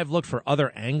 And I've looked for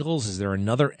other angles. Is there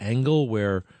another angle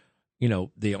where,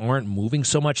 they aren't moving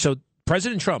so much? So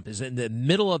President Trump is in the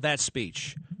middle of that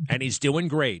speech, and he's doing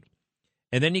great.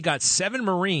 And then you got 7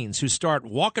 Marines who start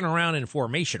walking around in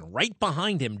formation right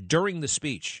behind him during the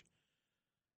speech.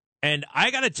 And I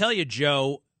got to tell you,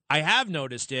 Joe, I have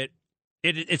noticed it.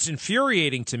 It's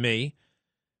infuriating to me.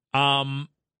 And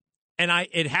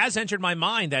it has entered my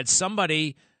mind that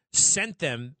somebody sent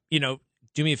them,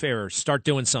 do me a favor, start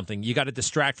doing something. You got to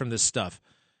distract from this stuff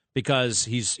because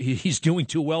he's doing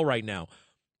too well right now.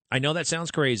 I know that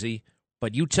sounds crazy,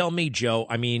 but you tell me, Joe.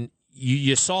 I mean,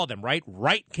 you saw them, right?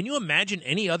 Right? Can you imagine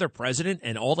any other president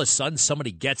and all of a sudden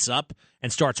somebody gets up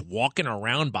and starts walking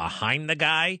around behind the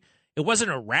guy? It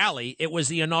wasn't a rally. It was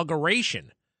the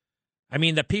inauguration. I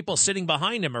mean, the people sitting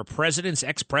behind him are presidents,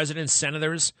 ex-presidents,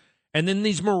 senators, and then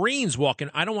these Marines walking.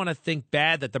 I don't want to think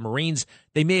bad that the Marines,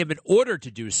 they may have been ordered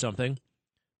to do something,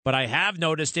 but I have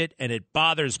noticed it, and it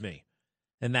bothers me.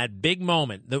 And that big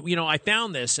moment, I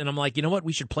found this, and I'm like, you know what?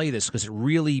 We should play this because it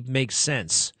really makes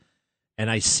sense. And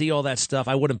I see all that stuff.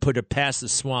 I wouldn't put it past the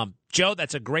swamp. Joe,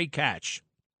 that's a great catch.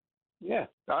 Yeah.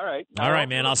 All right. All right,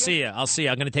 man. I'll see you. I'm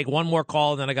going to take one more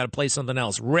call, and then I got to play something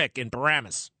else. Rick in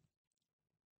Paramus.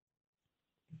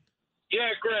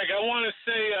 Yeah, Greg, I want to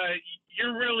say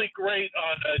you're really great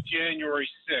on January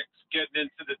 6th, getting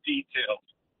into the details.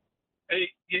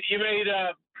 Hey, you made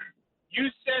you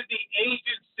said the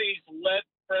agencies let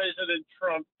President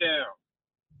Trump down.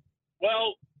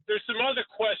 Well, there's some other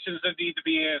questions that need to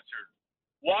be answered.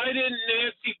 Why didn't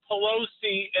Nancy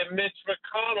Pelosi and Mitch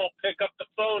McConnell pick up the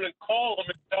phone and call him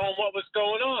and tell him what was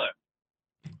going on?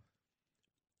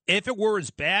 If it were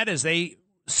as bad as they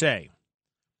say,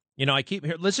 I keep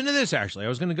here. Listen to this, actually. I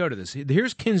was going to go to this.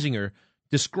 Here's Kinzinger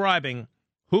describing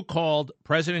who called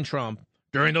President Trump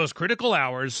during those critical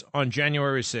hours on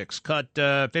January 6th.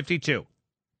 Cut 52.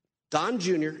 Don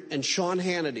Jr. and Sean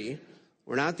Hannity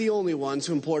were not the only ones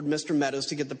who implored Mr. Meadows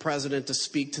to get the president to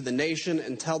speak to the nation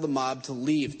and tell the mob to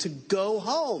leave, to go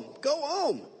home. Go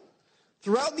home.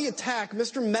 Throughout the attack,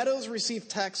 Mr. Meadows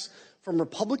received texts from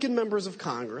Republican members of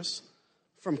Congress,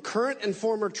 from current and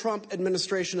former Trump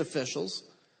administration officials,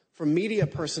 from media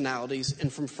personalities,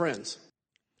 and from friends.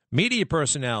 Media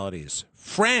personalities,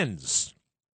 friends.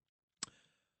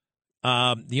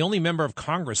 The only member of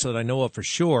Congress that I know of for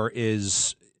sure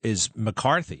is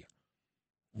McCarthy.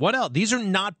 What else? These are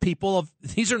not people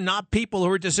who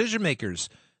are decision makers.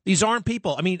 These aren't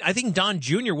people. I mean, I think Don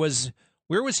Jr.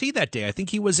 where was he that day? I think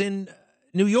he was in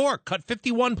New York. Cut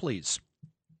 51, please.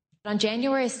 On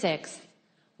January 6th,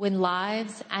 when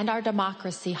lives and our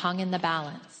democracy hung in the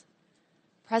balance,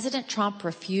 President Trump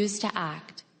refused to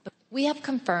act. We have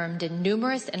confirmed in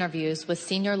numerous interviews with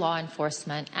senior law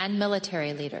enforcement and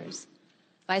military leaders,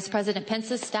 Vice President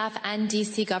Pence's staff and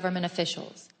D.C. government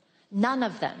officials. None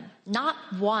of them, not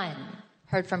one,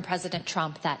 heard from President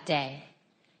Trump that day.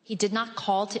 He did not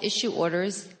call to issue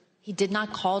orders. He did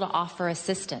not call to offer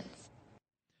assistance.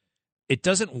 It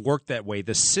doesn't work that way.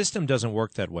 The system doesn't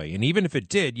work that way. And even if it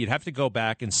did, you'd have to go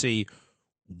back and see,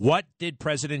 what did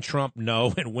President Trump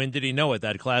know and when did he know it?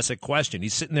 That classic question.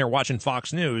 He's sitting there watching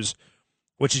Fox News,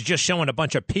 which is just showing a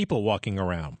bunch of people walking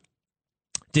around.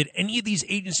 Did any of these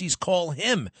agencies call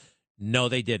him? No,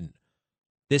 they didn't.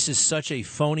 This is such a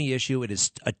phony issue. It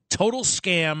is a total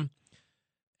scam.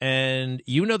 And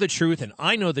you know the truth, and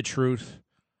I know the truth.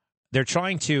 They're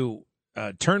trying to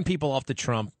turn people off to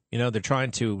Trump. You know, they're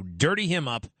trying to dirty him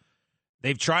up.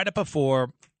 They've tried it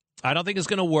before. I don't think it's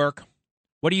going to work.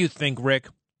 What do you think, Rick?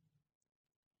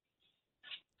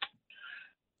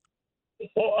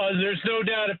 Well, there's no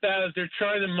doubt about it. They're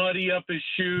trying to muddy up his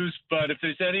shoes, but if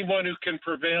there's anyone who can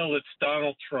prevail, it's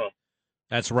Donald Trump.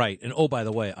 That's right. And, oh, by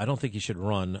the way, I don't think he should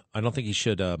run. I don't think he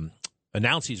should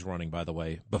announce he's running, by the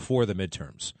way, before the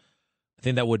midterms. I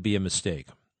think that would be a mistake.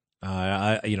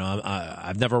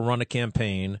 I've never run a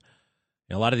campaign.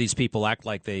 A lot of these people act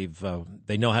like they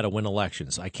know how to win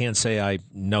elections. I can't say I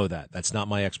know that. That's not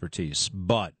my expertise.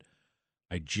 But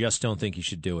I just don't think he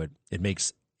should do it. It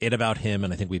makes it about him,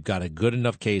 and I think we've got a good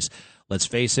enough case. Let's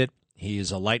face it, he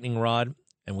is a lightning rod,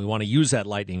 and we want to use that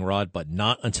lightning rod, but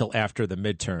not until after the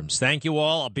midterms. Thank you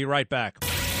all. I'll be right back.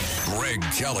 Greg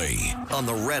Kelly on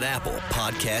the Red Apple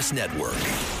Podcast Network.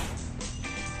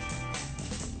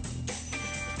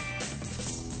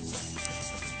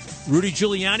 Rudy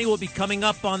Giuliani will be coming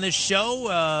up on this show.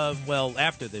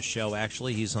 After this show,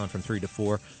 actually. He's on from 3 to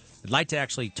 4. I'd like to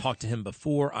actually talk to him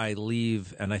before I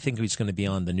leave, and I think he's going to be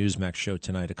on the Newsmax show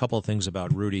tonight. A couple of things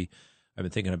about Rudy I've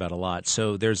been thinking about a lot.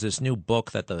 So there's this new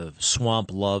book that the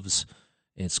Swamp loves.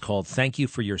 It's called Thank You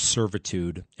for Your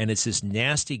Servitude, and it's this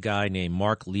nasty guy named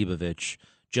Mark Leibovich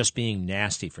just being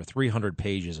nasty for 300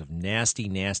 pages of nasty,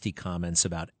 nasty comments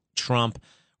about Trump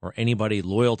or anybody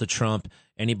loyal to Trump,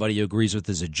 anybody who agrees with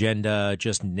his agenda,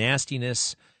 just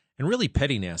nastiness, and really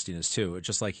petty nastiness, too. It's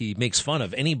just like he makes fun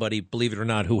of anybody, believe it or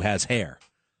not, who has hair.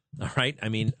 All right? I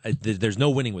mean, there's no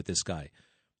winning with this guy.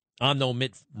 I'm no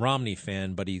Mitt Romney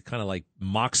fan, but he kind of like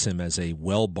mocks him as a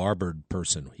well-barbered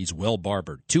person. He's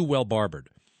well-barbered, too well-barbered.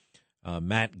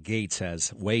 Matt Gaetz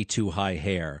has way too high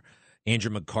hair. Andrew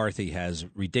McCarthy has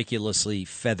ridiculously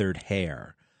feathered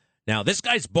hair. Now, this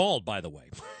guy's bald, by the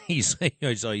way. He's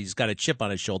got a chip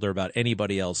on his shoulder about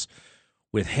anybody else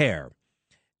with hair.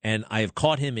 And I have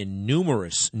caught him in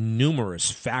numerous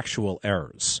factual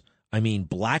errors. I mean,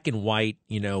 black and white,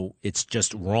 it's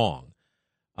just wrong.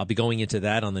 I'll be going into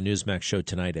that on the Newsmax show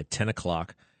tonight at 10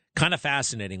 o'clock. Kind of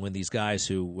fascinating when these guys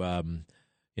who,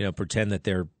 pretend that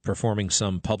they're performing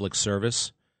some public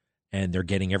service and they're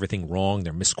getting everything wrong.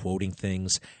 They're misquoting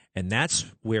things. And that's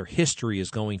where history is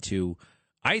going to,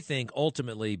 I think,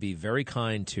 ultimately be very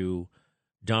kind to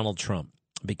Donald Trump,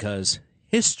 because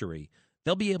history,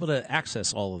 they'll be able to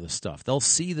access all of this stuff. They'll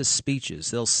see the speeches.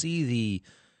 They'll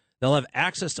have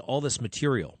access to all this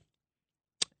material.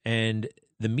 And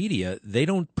the media, they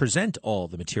don't present all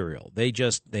the material. They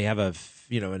have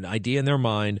an idea in their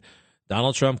mind.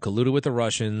 Donald Trump colluded with the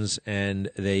Russians,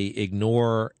 and they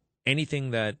ignore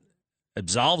anything that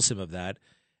absolves him of that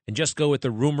and just go with the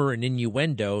rumor and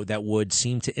innuendo that would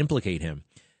seem to implicate him.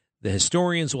 The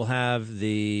historians will have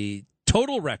the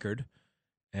total record,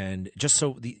 and just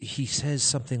so he says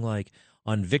something like,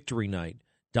 on Victory Night,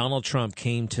 Donald Trump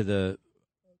came to the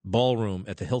ballroom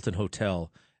at the Hilton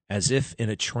Hotel as if in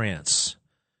a trance.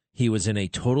 He was in a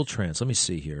total trance. Let me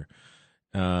see here.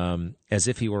 As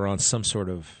if he were on some sort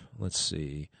of, let's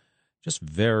see, just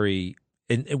very,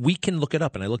 and we can look it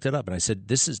up. And I looked it up and I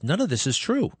said, none of this is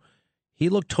true. He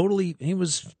looked totally, he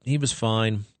was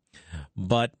fine,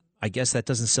 but I guess that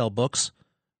doesn't sell books.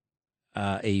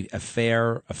 A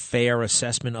fair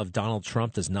assessment of Donald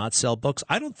Trump does not sell books.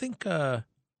 I don't think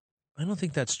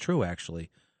that's true, actually.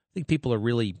 I think people are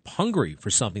really hungry for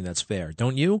something that's fair,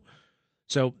 don't you?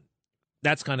 So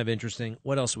that's kind of interesting.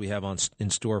 What else do we have in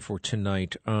store for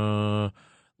tonight?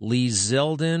 Lee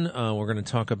Zeldin. We're going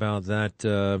to talk about that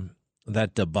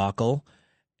debacle.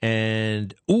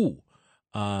 And,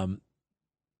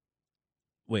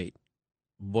 Wait.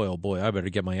 Boy, oh boy, I better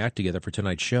get my act together for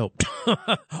tonight's show.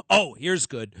 Oh, here's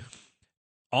good.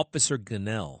 Officer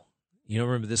Gunnell. You know,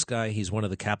 remember this guy? He's one of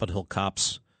the Capitol Hill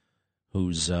cops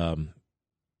who's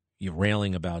you're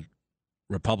railing about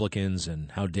Republicans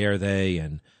and how dare they,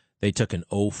 and they took an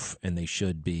oath and they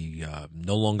should be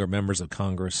no longer members of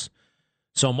Congress.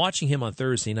 So I'm watching him on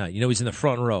Thursday night. You know, he's in the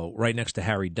front row right next to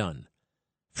Harry Dunn.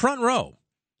 Front row.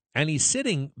 And he's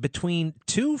sitting between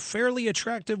two fairly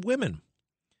attractive women.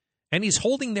 And he's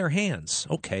holding their hands.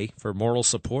 Okay, for moral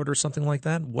support or something like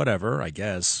that. Whatever, I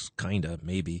guess. Kind of,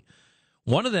 maybe.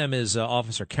 One of them is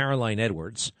Officer Caroline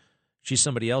Edwards. She's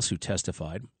somebody else who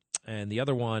testified. And the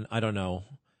other one, I don't know.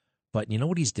 But you know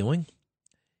what he's doing?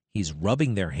 He's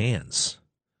rubbing their hands.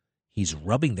 He's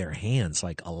rubbing their hands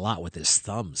like a lot with his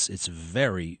thumbs. It's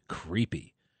very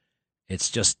creepy. It's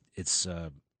just,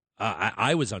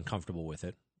 I was uncomfortable with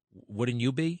it. Wouldn't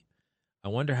you be? I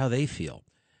wonder how they feel.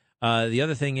 The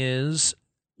other thing is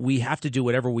we have to do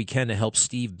whatever we can to help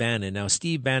Steve Bannon. Now,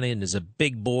 Steve Bannon is a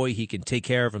big boy. He can take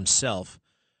care of himself.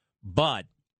 But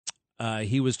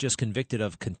he was just convicted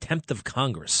of contempt of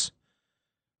Congress,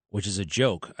 which is a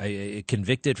joke.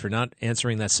 Convicted for not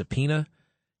answering that subpoena.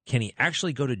 Can he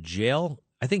actually go to jail?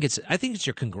 I think it's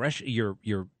your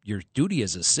your duty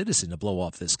as a citizen to blow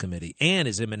off this committee. Ann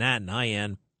is in Manhattan. Hi,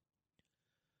 Ann.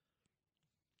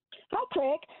 Hi,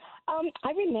 Craig.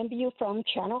 I remember you from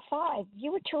Channel 5.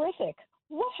 You were terrific.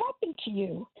 What happened to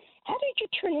you? How did you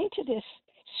turn into this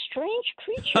strange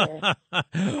creature? I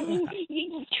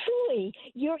mean, truly,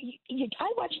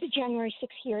 I watched the January 6th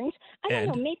hearings. I don't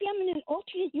know. Maybe I'm in an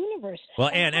alternate universe. Well,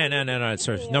 Ann,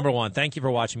 sorry. Number one, thank you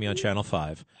for watching me on Channel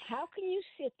 5. How can you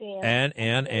sit there?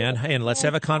 Ann, let's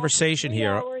have a conversation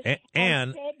here.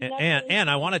 Ann,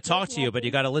 I want to talk to you, but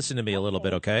you got to listen to me a little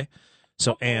bit, okay?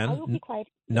 So, Ann,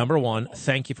 number one,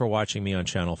 thank you for watching me on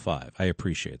Channel 5. I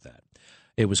appreciate that.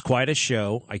 It was quite a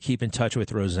show. I keep in touch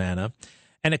with Rosanna.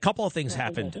 And a couple of things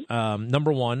happened.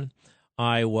 Number one,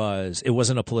 it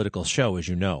wasn't a political show, as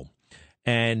you know.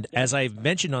 And as I've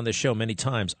mentioned on this show many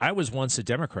times, I was once a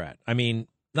Democrat. I mean,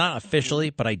 not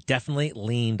officially, but I definitely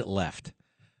leaned left.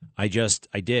 I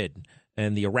did.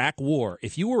 And the Iraq War,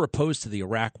 if you were opposed to the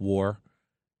Iraq War,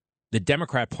 the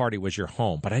Democrat Party was your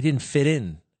home. But I didn't fit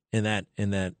in that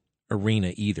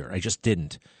arena either. I just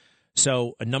didn't.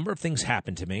 So a number of things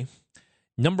happened to me.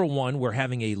 Number one, we're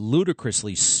having a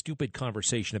ludicrously stupid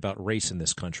conversation about race in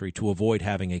this country to avoid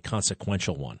having a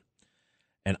consequential one.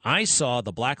 And I saw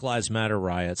the Black Lives Matter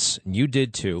riots, and you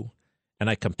did too, and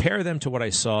I compare them to what I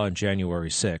saw on January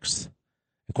 6th.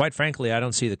 And quite frankly, I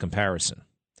don't see the comparison.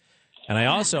 And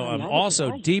I'm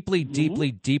also deeply,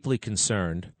 deeply, deeply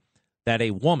concerned that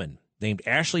a woman named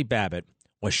Ashley Babbitt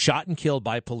was shot and killed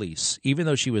by police, even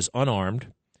though she was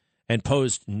unarmed and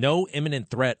posed no imminent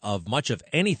threat of much of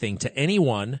anything to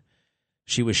anyone.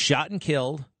 She was shot and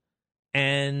killed,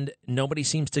 and nobody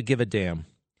seems to give a damn.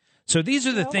 So these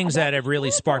are the things that have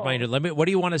really sparked my interest. What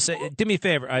do you want to say? Do me a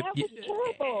favor. I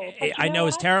know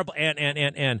it's terrible,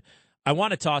 and I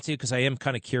want to talk to you because I am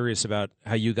kind of curious about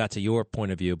how you got to your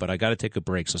point of view, but I got to take a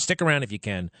break. So stick around if you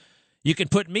can. You can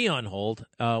put me on hold.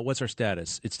 What's our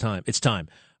status? It's time.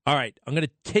 All right, I'm going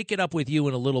to take it up with you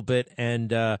in a little bit,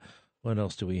 and what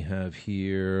else do we have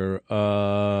here?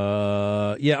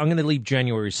 I'm going to leave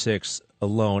January 6th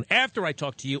alone after I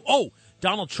talk to you. Oh,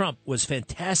 Donald Trump was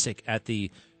fantastic at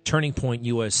the Turning Point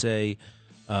USA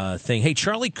thing. Hey,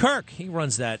 Charlie Kirk, he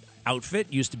runs that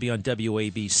outfit, used to be on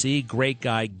WABC. Great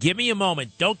guy. Give me a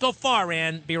moment. Don't go far,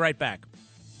 Ann. Be right back.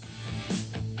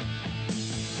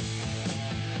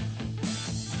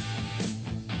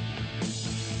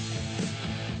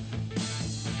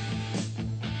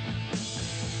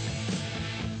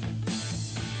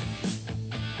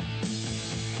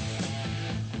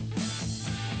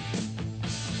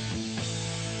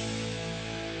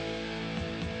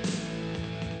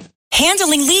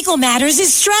 Handling legal matters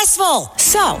is stressful.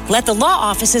 So, let the law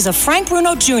offices of Frank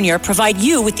Bruno Jr. provide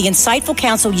you with the insightful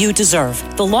counsel you deserve.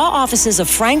 The law offices of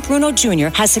Frank Bruno Jr.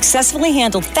 has successfully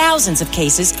handled thousands of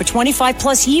cases for 25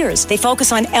 plus years. They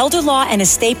focus on elder law and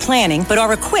estate planning, but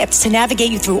are equipped to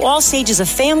navigate you through all stages of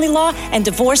family law and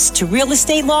divorce to real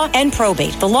estate law and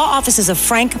probate. The law offices of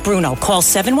Frank Bruno. Call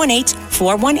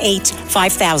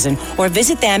 718-418-5000 or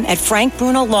visit them at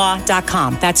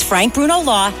frankbrunolaw.com. That's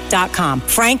frankbrunolaw.com.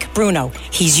 Frank Bruno.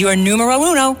 He's your numero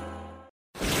uno.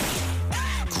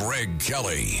 Greg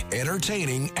Kelly,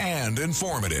 entertaining and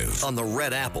informative on the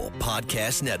Red Apple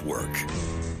Podcast Network.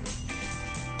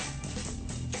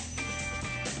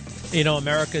 You know,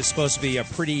 America is supposed to be a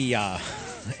pretty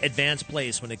advanced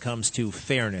place when it comes to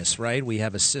fairness, right? We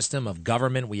have a system of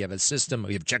government. We have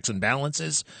checks and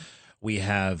balances. We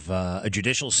have a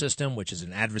judicial system, which is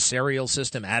an adversary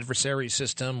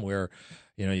system where,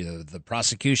 the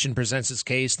prosecution presents its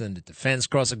case, then the defense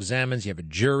cross-examines. You have a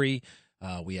jury.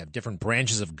 We have different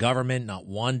branches of government. Not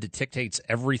one dictates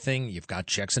everything. You've got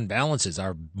checks and balances.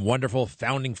 Our wonderful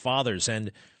founding fathers.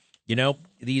 And,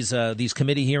 these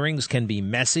committee hearings can be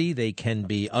messy. They can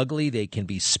be ugly. They can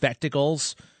be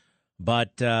spectacles.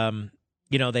 But,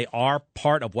 they are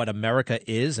part of what America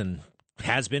is and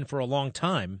has been for a long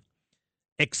time,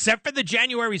 except for the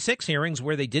January 6 hearings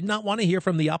where they did not want to hear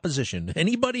from the opposition.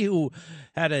 Anybody who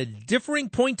had a differing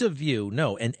point of view,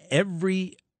 no. And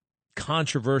every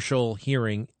controversial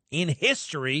hearing in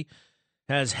history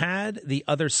has had the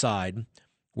other side,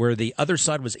 where the other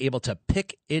side was able to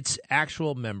pick its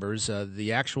actual members,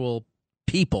 the actual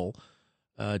people,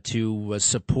 to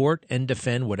support and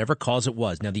defend whatever cause it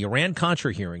was. Now, the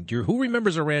Iran-Contra hearing, who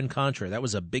remembers Iran-Contra? That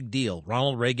was a big deal.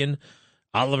 Ronald Reagan,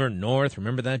 Oliver North,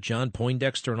 remember that? John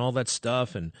Poindexter and all that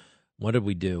stuff. And what did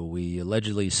we do? We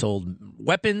allegedly sold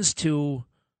weapons to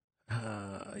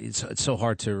it's so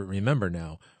hard to remember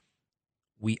now.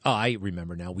 I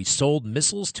remember now. We sold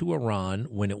missiles to Iran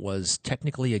when it was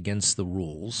technically against the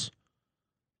rules,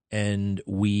 and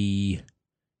we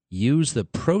used the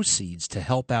proceeds to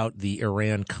help out the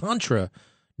Iran-Contra.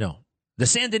 No, the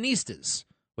Sandinistas.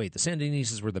 Wait, the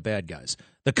Sandinistas were the bad guys.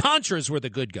 The Contras were the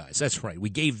good guys. That's right. We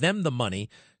gave them the money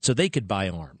so they could buy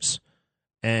arms,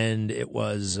 and it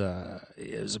was a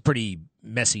pretty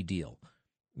messy deal.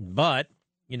 But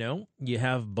you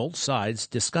have both sides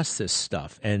discuss this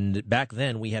stuff. And back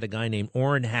then, we had a guy named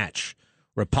Orrin Hatch,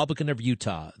 Republican of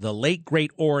Utah, the late,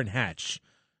 great Orrin Hatch.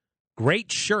 Great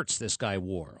shirts this guy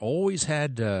wore. Always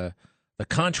had the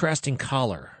contrasting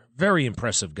collar. Very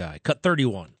impressive guy. Cut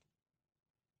 31.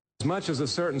 As much as a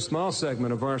certain small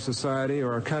segment of our society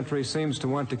or our country seems to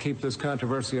want to keep this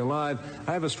controversy alive,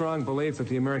 I have a strong belief that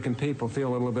the American people feel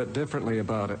a little bit differently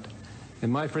about it.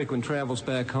 In my frequent travels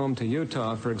back home to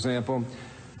Utah, for example,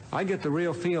 I get the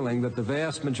real feeling that the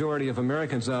vast majority of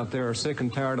Americans out there are sick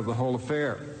and tired of the whole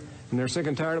affair, and they're sick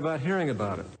and tired about hearing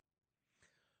about it.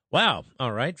 Wow.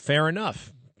 All right. Fair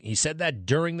enough. He said that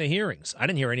during the hearings. I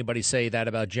didn't hear anybody say that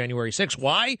about January 6th.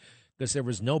 Why? Because there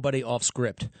was nobody off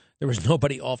script. There was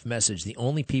nobody off message. The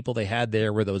only people they had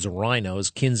there were those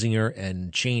rhinos, Kinzinger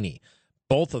and Cheney,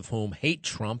 both of whom hate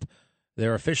Trump.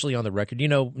 They're officially on the record.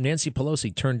 Nancy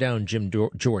Pelosi turned down Jim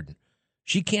Jordan.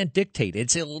 She can't dictate.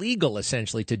 It's illegal,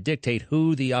 essentially, to dictate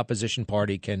who the opposition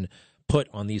party can put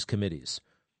on these committees.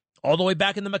 All the way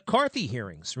back in the McCarthy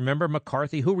hearings. Remember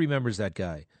McCarthy? Who remembers that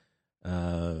guy?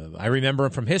 I remember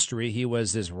him from history. He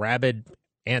was this rabid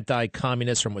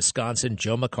anti-communist from Wisconsin,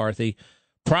 Joe McCarthy.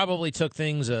 Probably took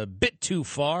things a bit too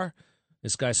far.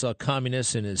 This guy saw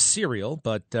communists in his cereal,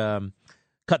 but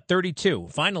cut 32.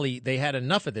 Finally, they had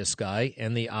enough of this guy,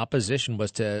 and the opposition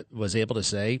was able to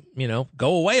say,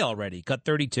 go away already. Cut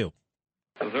 32.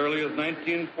 As early as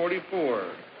 1944.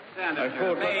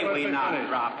 Senator, may we not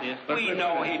drop this? We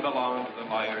know he belongs to the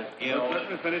Lawyers Guild.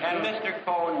 And Mr.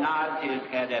 Cohn nods his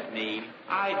head at me.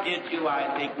 I did you,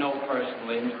 I think, no personal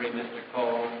injury, Mr.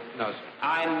 Cohn. No, sir.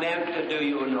 I meant to do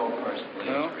you no personal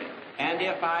injury. And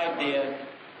if I did,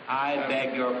 I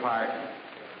beg your pardon.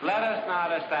 Let us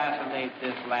not assassinate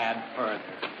this lad further,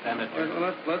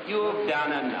 Senator. You've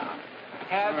done enough.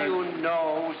 Have you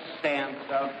no sense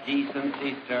of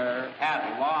decency, sir?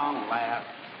 At long last,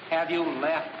 have you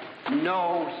left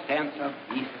no sense of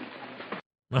decency?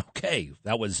 Okay,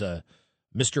 that was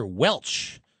Mr.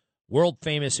 Welch, world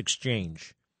famous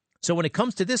exchange. So when it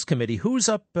comes to this committee, who's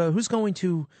going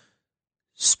to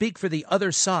speak for the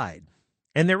other side?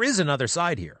 And there is another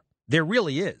side here. There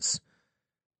really is.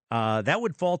 That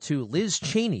would fall to Liz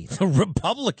Cheney, the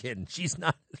Republican. She's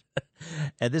not.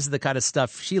 And this is the kind of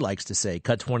stuff she likes to say.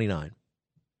 Cut 29.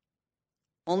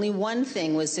 Only one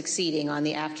thing was succeeding on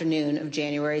the afternoon of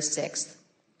January 6th.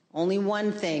 Only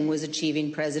one thing was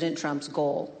achieving President Trump's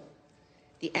goal.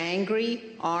 The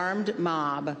angry, armed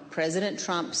mob President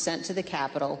Trump sent to the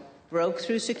Capitol broke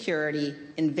through security,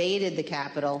 invaded the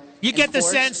Capitol. You get the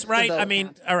sense, right? I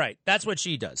mean, all right, that's what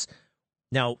she does.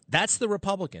 Now, that's the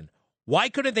Republican. Why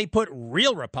couldn't they put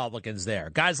real Republicans there?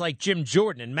 Guys like Jim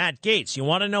Jordan and Matt Gaetz. You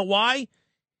want to know why?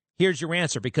 Here's your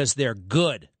answer. Because they're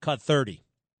good. Cut 30.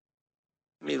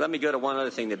 Let me go to one other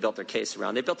thing they built their case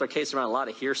around. They built their case around a lot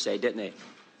of hearsay, didn't they?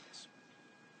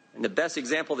 And the best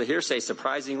example of the hearsay,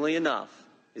 surprisingly enough,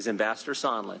 is Ambassador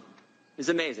Sondland. It's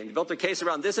amazing. They built their case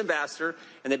around this ambassador,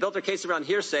 and they built their case around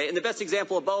hearsay, and the best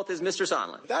example of both is Mr.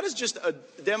 Sondland. That is just a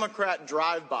Democrat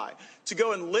drive-by to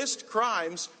go and list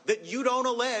crimes that you don't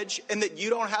allege and that you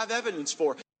don't have evidence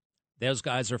for. Those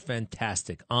guys are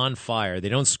fantastic, on fire. They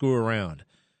don't screw around.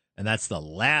 And that's the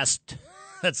last.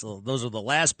 Those are the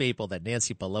last people that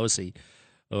Nancy Pelosi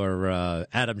or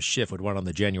Adam Schiff would want on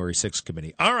the January 6th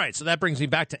committee. All right, so that brings me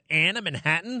back to Ann in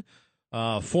Manhattan,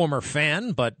 former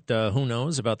fan, but who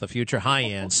knows about the future. Hi,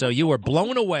 Ann. So you were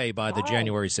blown away by the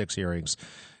January 6th hearings.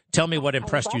 Tell me what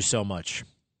impressed you so much.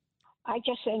 I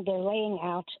just said they're laying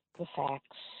out the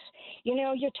facts. You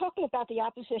know, you're talking about the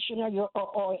opposition,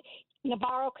 or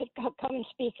Navarro could come and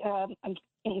speak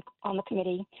on the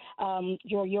committee.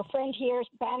 Your friend here,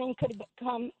 Bannon, could have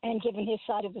come and given his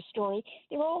side of the story.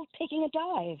 They're all taking a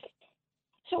dive.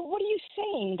 So what are you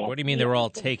saying? What do you mean they're all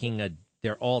taking a?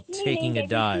 They're all taking a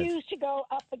dive. They refuse to go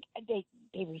up. They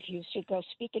refuse to go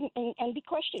speak and be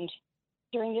questioned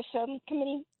during this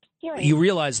committee hearing. You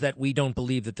realize that we don't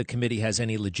believe that the committee has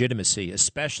any legitimacy,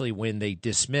 especially when they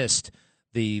dismissed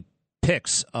the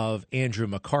picks of Andrew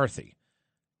McCarthy.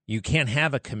 You can't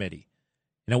have a committee.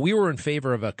 Now, we were in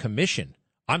favor of a commission.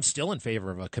 I'm still in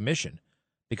favor of a commission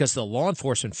because the law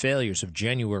enforcement failures of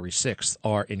January 6th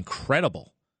are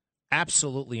incredible,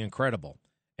 absolutely incredible.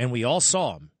 And we all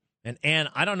saw them. And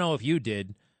I don't know if you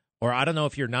did, or I don't know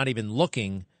if you're not even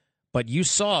looking, but you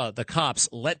saw the cops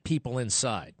let people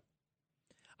inside.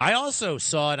 I also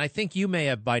saw, and I think you may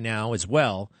have by now as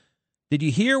well, did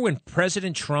you hear when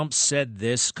President Trump said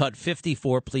this? Cut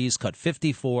 54, please, cut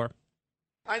 54.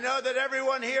 I know that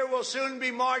everyone here will soon be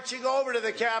marching over to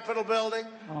the Capitol building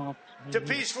to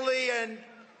peacefully and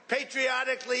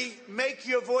patriotically make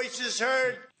your voices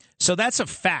heard. So that's a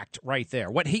fact right there.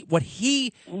 What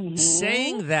he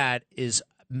saying that is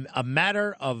a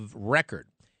matter of record.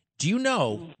 Do you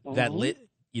know that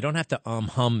you don't have to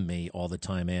hum me all the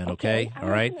time, Ann, okay? All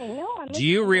right? Do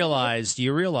you realize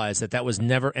that was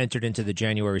never entered into the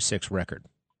January 6th record?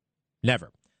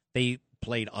 Never. They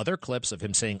played other clips of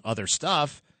him saying other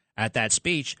stuff at that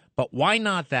speech, but why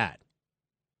not that?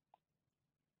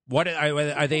 What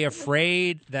are they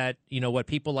afraid that, what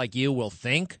people like you will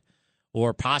think?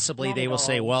 Or possibly they will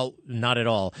say, well, not at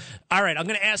all. All right, I'm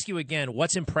going to ask you again,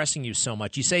 what's impressing you so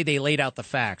much? You say they laid out the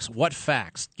facts. What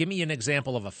facts? Give me an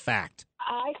example of a fact.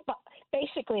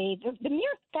 Basically, the mere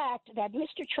fact that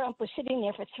Mr. Trump was sitting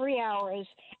there for 3 hours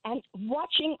and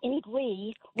watching in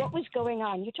glee what was going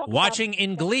on. You talk watching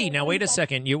in glee. Now, wait a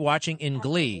second. You're watching in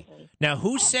glee. Now,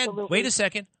 who said? Wait a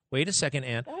second,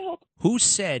 Ann. Who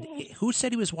said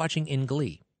he was watching in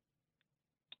glee?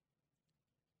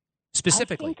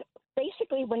 Specifically.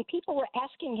 Basically, when people were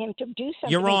asking him to do something...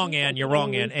 You're wrong, Ann. You're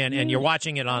wrong, Ann. And you're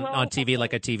watching it on TV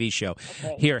like a TV show.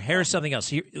 Okay. Here's something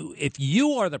else. If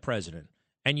you are the president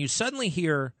and you suddenly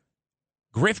hear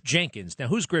Griff Jenkins... Now,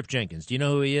 who's Griff Jenkins? Do you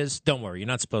know who he is? Don't worry. You're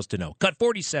not supposed to know. Cut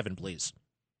 47, please.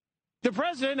 The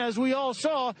president, as we all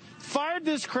saw, fired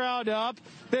this crowd up.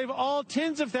 They've all,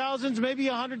 tens of thousands, maybe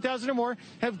 100,000 or more,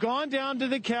 have gone down to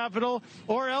the Capitol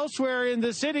or elsewhere in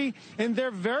the city, and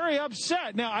they're very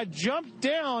upset. Now, I jumped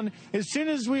down as soon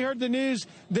as we heard the news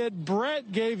that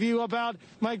Brett gave you about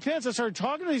Mike Pence. I started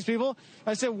talking to these people.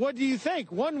 I said, what do you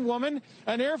think? One woman,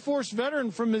 an Air Force veteran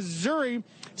from Missouri,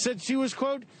 said she was,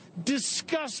 quote,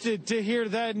 disgusted to hear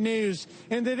that news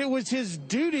and that it was his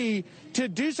duty to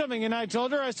do something. And I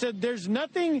told her, I said, there's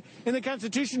nothing in the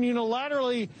Constitution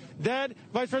unilaterally that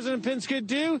Vice President Pence could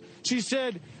do. She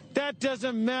said, that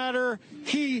doesn't matter.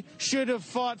 He should have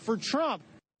fought for Trump.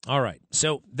 All right.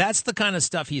 So that's the kind of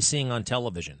stuff he's seeing on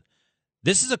television.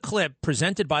 This is a clip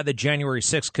presented by the January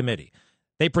 6th committee.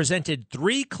 They presented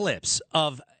 3 clips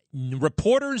of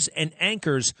reporters and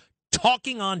anchors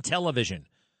talking on television.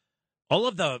 All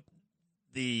of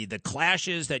the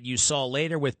clashes that you saw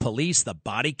later with police, the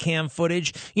body cam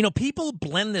footage, people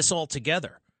blend this all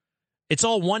together. It's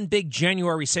all one big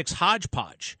January 6th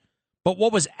hodgepodge. But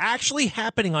what was actually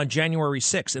happening on January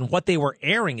 6th and what they were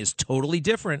airing is totally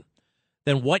different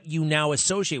than what you now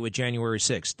associate with January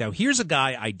 6th. Now, here's a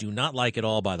guy I do not like at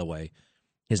all, by the way.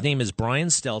 His name is Brian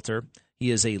Stelter.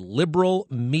 He is a liberal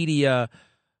media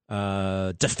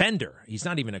defender. He's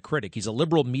not even a critic. He's a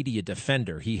liberal media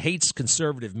defender. He hates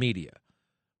conservative media.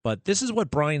 But this is what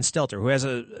Brian Stelter, who has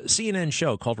a CNN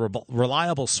show called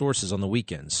Reliable Sources on the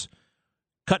weekends.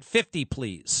 Cut 50,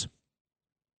 please.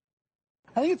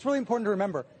 I think it's really important to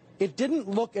remember, it didn't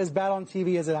look as bad on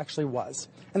TV as it actually was.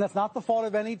 And that's not the fault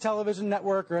of any television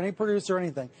network or any producer or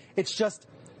anything. It's just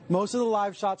most of the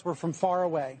live shots were from far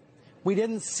away. We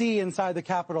didn't see inside the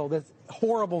Capitol the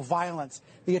horrible violence,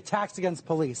 the attacks against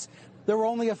police. There were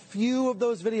only a few of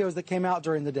those videos that came out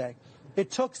during the day.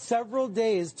 It took several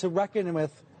days to reckon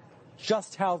with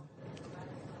just how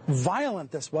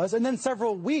violent this was, and then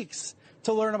several weeks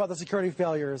to learn about the security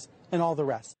failures and all the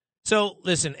rest. So,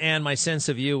 listen, Ann, my sense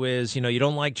of you is, you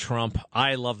don't like Trump.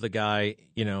 I love the guy.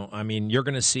 You're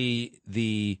going to see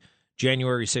the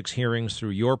January 6 hearings through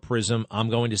your prism.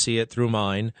 I'm going to see it through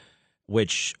mine,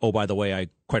 which, oh, by the way, I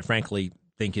quite frankly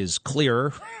think is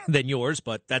clearer than yours,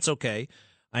 but that's okay.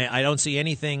 I don't see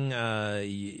anything. I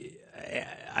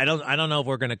don't know if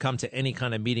we're going to come to any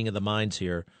kind of meeting of the minds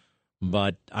here,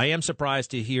 but I am surprised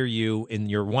to hear you in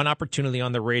your one opportunity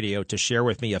on the radio to share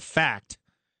with me a fact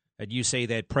that you say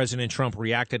that President Trump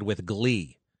reacted with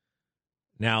glee.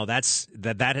 Now,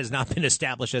 that has not been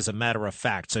established as a matter of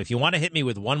fact. So if you want to hit me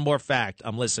with one more fact,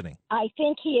 I'm listening. I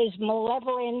think he is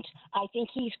malevolent. I think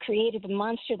he's created the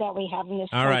monster that we have in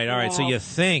this country. All right. now. So you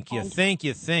think. You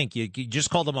just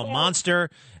called him a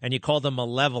monster and you called him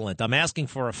malevolent. I'm asking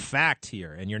for a fact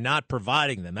here, and you're not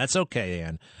providing them. That's okay,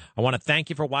 Ann. I want to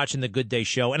thank you for watching the Good Day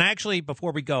Show. And actually,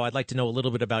 before we go, I'd like to know a little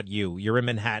bit about you. You're in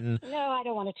Manhattan. No, I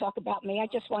don't want to talk about me. I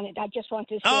just want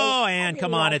to say. Oh, Ann,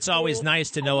 come on. It's always nice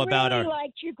to know about our.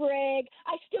 Liked you, Greg.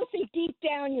 I still think deep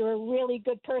down you're a really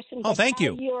good person. Oh, thank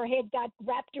you. Your head got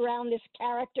wrapped around this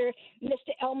character,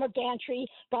 Mr. Elmer Gantry.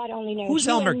 God only knows. Who's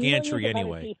Elmer Gantry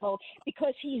anyway?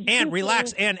 Because he's. Ann,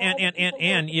 relax.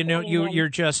 Ann, you know you're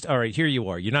just all right. Here you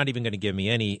are. You're not even going to give me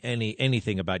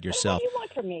anything about yourself. What do you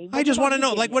want from me? I just want to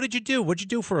know, like, what did you do? What do you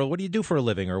do for a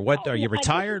living, or what? Are you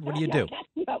retired? What do you do?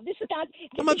 No, this is not.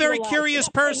 I'm a very curious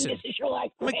person. This is your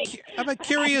life, I'm a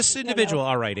curious individual.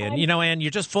 All right, Ann. Ann,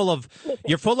 you're just full of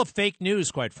fake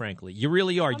news. Quite frankly, you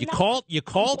really are. You called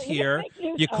here.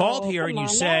 You called here and you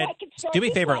said, "Do me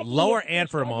a favor, lower Ann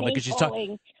for a moment because she's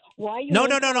talking." No.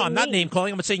 I'm not name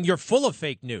calling. I'm saying you're full of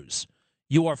fake news.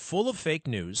 You are full of fake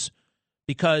news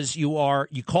because you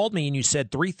called me and you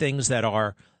said three things that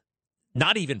are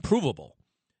not even provable.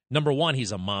 Number one,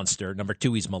 he's a monster. Number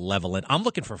two, he's malevolent. I'm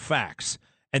looking for facts.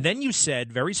 And then you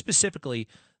said very specifically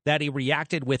that he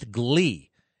reacted with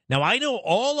glee. Now, I know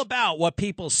all about what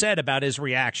people said about his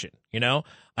reaction.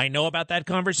 I know about that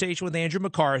conversation with Andrew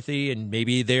McCarthy, and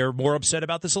maybe they're more upset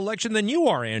about this election than you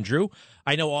are, Andrew.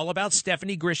 I know all about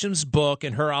Stephanie Grisham's book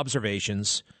and her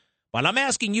observations. But I'm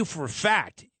asking you for a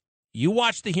fact. You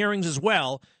watched the hearings as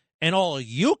well, and all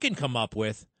you can come up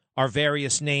with are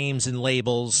various names and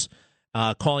labels,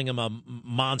 calling him a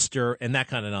monster and that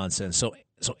kind of nonsense. So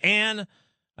Ann,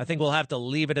 I think we'll have to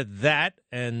leave it at that.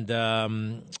 And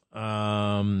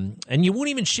you won't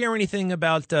even share anything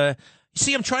about.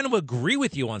 See, I'm trying to agree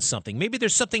with you on something. Maybe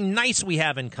there's something nice we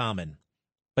have in common,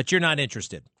 but you're not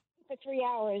interested. For 3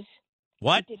 hours.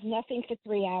 What? He did nothing for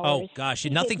 3 hours. Oh gosh,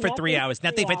 nothing for 3 hours.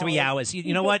 Nothing for 3 hours.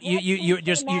 You know what? You're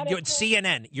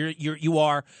CNN. You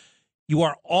are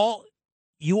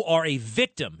a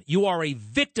victim. You are a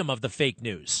victim of the fake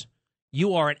news.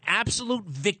 You are an absolute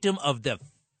victim of the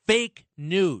fake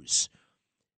news.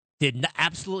 Did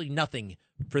absolutely nothing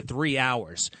for 3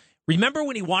 hours. Remember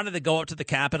when he wanted to go up to the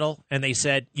Capitol and they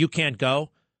said, you can't go?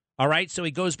 All right, so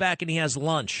he goes back and he has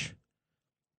lunch.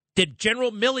 Did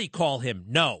General Milley call him?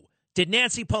 No. Did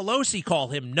Nancy Pelosi call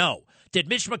him? No. Did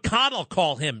Mitch McConnell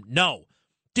call him? No.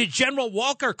 Did General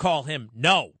Walker call him?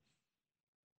 No.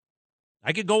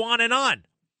 I could go on and on.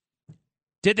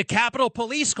 Did the Capitol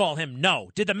Police call him?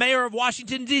 No. Did the mayor of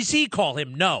Washington, D.C. call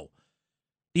him? No.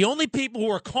 The only people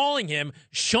who are calling him,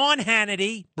 Sean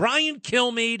Hannity, Brian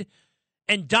Kilmeade,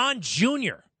 and Don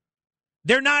Jr.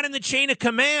 They're not in the chain of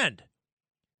command.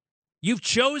 You've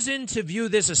chosen to view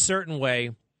this a certain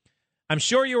way. I'm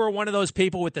sure you were one of those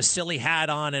people with the silly hat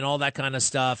on and all that kind of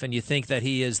stuff, and you think that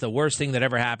he is the worst thing that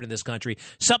ever happened in this country.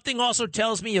 Something also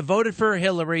tells me you voted for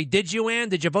Hillary. Did you, Ann?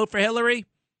 Did you vote for Hillary?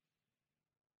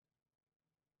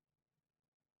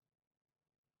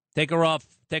 Take her off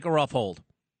hold.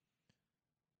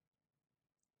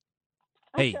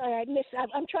 Hey, I'm sorry,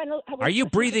 I'm trying to. Are you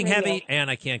breathing heavy? Ann,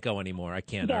 I can't go anymore. I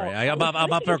can't. No, all right.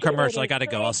 I'm up for a commercial. I got to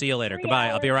go. I'll see you later.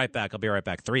 Goodbye. I'll be right back.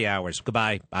 3 hours.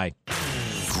 Goodbye. Bye.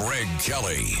 Greg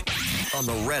Kelly on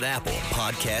the Red Apple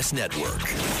Podcast Network.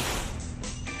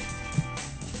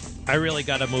 I really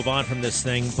got to move on from this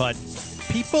thing, but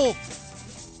people,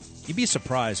 you'd be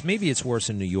surprised. Maybe it's worse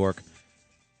in New York.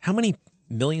 How many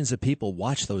millions of people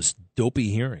watch those dopey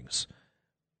hearings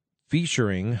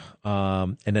featuring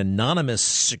an anonymous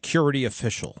security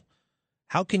official?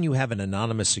 How can you have an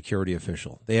anonymous security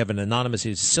official? They have an anonymous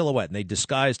silhouette, and they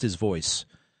disguised his voice.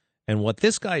 And what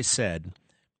this guy said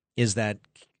is that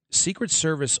Secret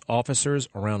Service officers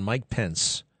around Mike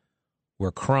Pence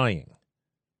were crying.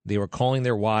 They were calling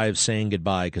their wives saying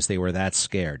goodbye because they were that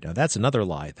scared. Now, that's another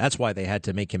lie. That's why they had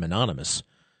to make him anonymous,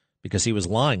 because he was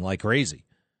lying like crazy.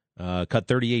 Cut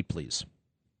 38, please.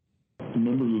 The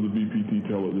members of the VP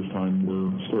detail at this time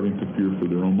were starting to fear for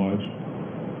their own lives.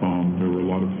 There was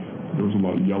a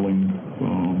lot of yelling, a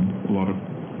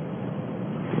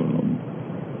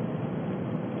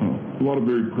lot of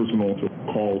very personal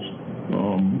calls,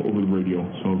 over the radio.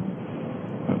 So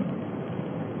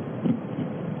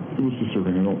it was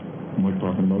disturbing. I don't like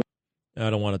talking about it. I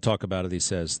don't want to talk about it, he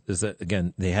says. Is that,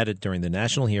 again, they had it during the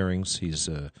national hearings. He's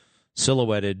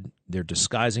silhouetted. They're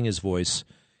disguising his voice.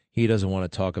 He doesn't want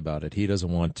to talk about it. He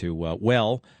doesn't want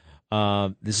to.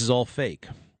 This is all fake.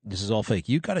 This is all fake.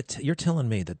 You're telling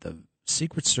me that the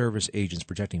Secret Service agents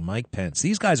protecting Mike Pence,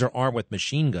 these guys are armed with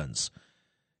machine guns.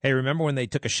 Hey, remember when they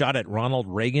took a shot at Ronald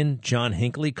Reagan, John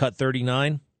Hinckley, cut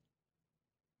 39?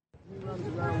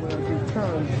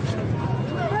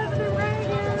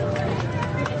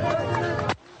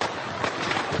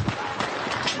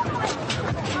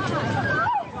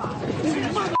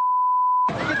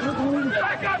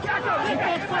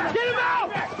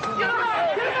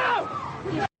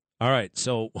 All right,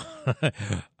 so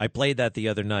I played that the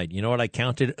other night. You know what? I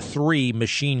counted 3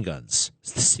 machine guns.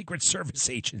 It's the Secret Service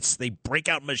agents. They break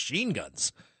out machine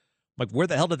guns. Like, where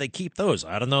the hell do they keep those?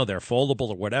 I don't know. They're foldable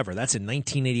or whatever. That's in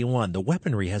 1981. The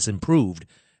weaponry has improved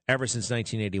ever since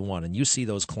 1981. And you see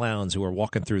those clowns who are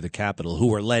walking through the Capitol, who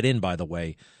were let in, by the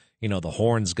way. You know, the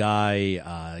horns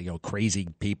guy, crazy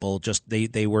people. Just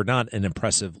they were not an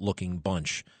impressive-looking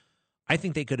bunch. I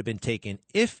think they could have been taken,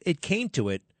 if it came to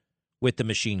it, with the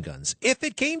machine guns. If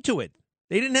it came to it.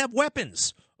 They didn't have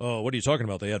weapons. Oh, what are you talking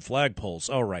about? They had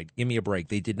flagpoles. All right, give me a break.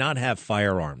 They did not have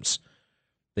firearms.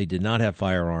 They did not have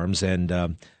firearms. And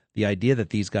the idea that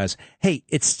these guys, hey,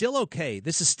 it's still okay.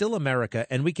 This is still America,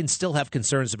 and we can still have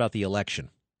concerns about the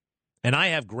election. And I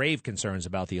have grave concerns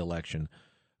about the election.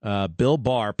 Bill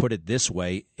Barr put it this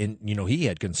way, and, he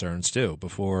had concerns, too,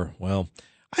 before. Well,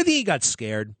 I think he got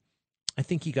scared. I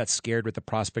think he got scared with the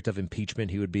prospect of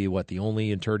impeachment. He would be, the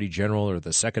only attorney general or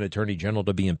the second attorney general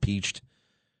to be impeached.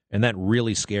 And that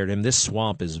really scared him. This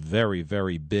swamp is very,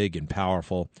 very big and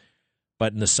powerful.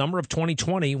 But in the summer of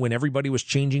 2020, when everybody was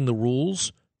changing the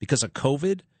rules because of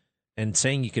COVID and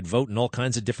saying you could vote in all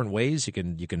kinds of different ways, you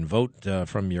can vote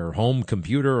from your home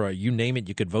computer or you name it,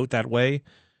 you could vote that way.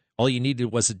 All you needed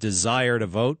was a desire to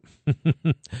vote.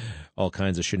 All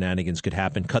kinds of shenanigans could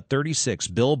happen. Cut 36.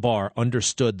 Bill Barr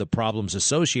understood the problems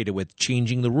associated with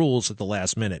changing the rules at the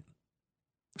last minute.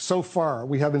 So far,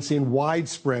 we haven't seen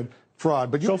widespread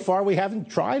fraud. But so far, we haven't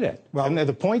tried it. Well, and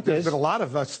the point is that a lot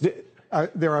of us,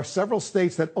 there are several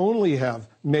states that only have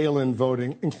mail-in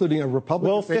voting, including a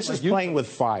Republican Well, state this like is Utah. playing with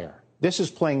fire. This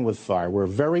is playing with fire. We're a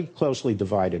very closely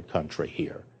divided country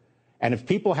here. And if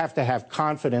people have to have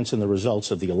confidence in the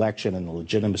results of the election and the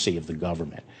legitimacy of the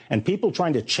government, and people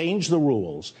trying to change the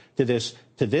rules to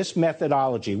this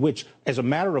methodology, which, as a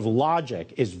matter of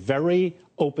logic, is very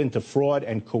open to fraud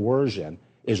and coercion,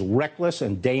 is reckless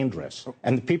and dangerous.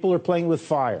 And the people are playing with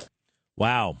fire.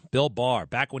 Wow. Bill Barr,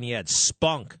 back when he had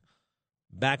spunk,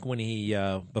 back when he,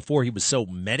 before he was so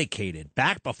medicated,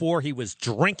 back before he was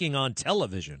drinking on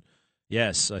television.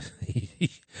 Yes,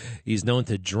 he's known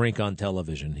to drink on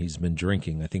television. He's been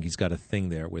drinking. I think he's got a thing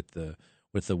there with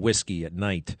the whiskey at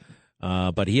night.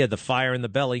 But he had the fire in the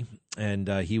belly, and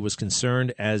he was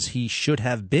concerned, as he should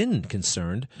have been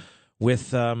concerned,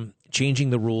 with changing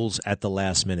the rules at the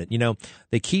last minute.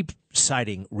 They keep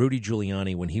citing Rudy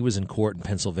Giuliani when he was in court in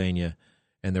Pennsylvania,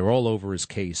 and they're all over his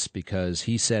case because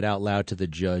he said out loud to the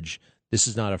judge, this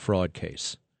is not a fraud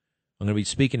case. I'm going to be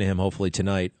speaking to him hopefully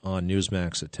tonight on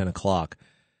Newsmax at 10 o'clock.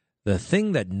 The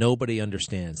thing that nobody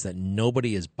understands, that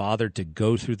nobody has bothered to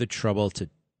go through the trouble to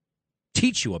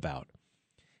teach you about,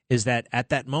 is that at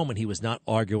that moment he was not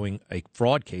arguing a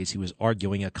fraud case. He was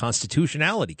arguing a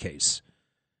constitutionality case.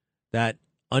 That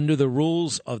under the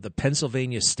rules of the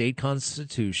Pennsylvania state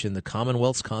constitution, the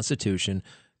Commonwealth's constitution,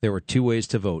 there were 2 ways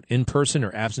to vote, in person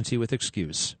or absentee with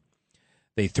excuse.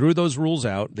 They threw those rules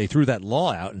out. They threw that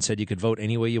law out and said you could vote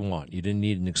any way you want. You didn't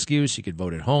need an excuse. You could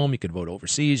vote at home. You could vote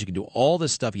overseas. You could do all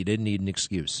this stuff. You didn't need an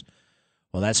excuse.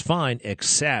 Well, that's fine,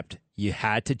 except you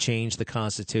had to change the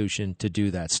Constitution to do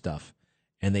that stuff.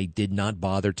 And they did not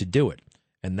bother to do it.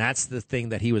 And that's the thing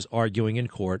that he was arguing in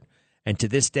court. And to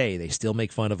this day, they still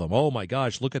make fun of him. Oh, my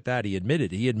gosh, look at that. He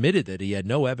admitted that he had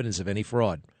no evidence of any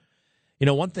fraud.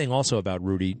 One thing also about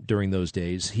Rudy during those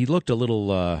days, he looked a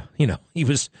little,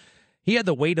 he had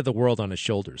the weight of the world on his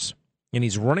shoulders, and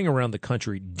he's running around the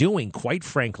country doing, quite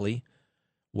frankly,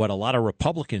 what a lot of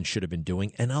Republicans should have been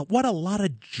doing and what a lot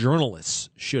of journalists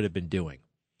should have been doing.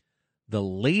 The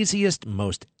laziest,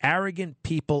 most arrogant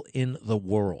people in the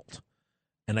world.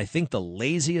 And I think the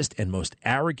laziest and most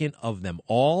arrogant of them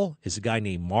all is a guy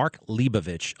named Mark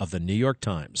Leibovich of the New York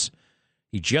Times.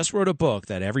 He just wrote a book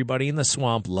that everybody in the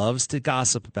swamp loves to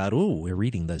gossip about. Ooh, we're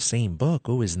reading the same book.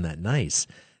 Ooh, isn't that nice?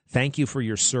 Thank you for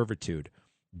your servitude.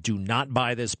 Do not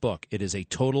buy this book. It is a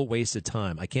total waste of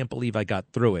time. I can't believe I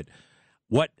got through it.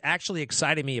 What actually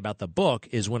excited me about the book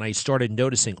is when I started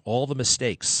noticing all the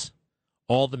mistakes,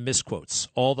 all the misquotes,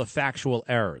 all the factual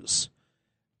errors.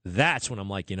 That's when I'm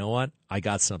like, you know what? I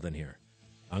got something here.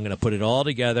 I'm going to put it all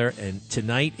together, and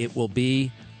tonight it will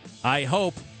be, I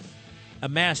hope, a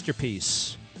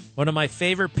masterpiece. One of my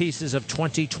favorite pieces of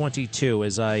 2022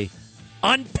 as I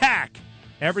unpack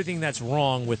everything that's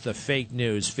wrong with the fake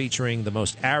news featuring the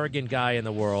most arrogant guy in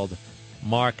the world,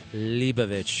 Mark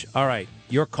Leibovich. All right,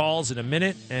 your calls in a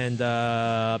minute, and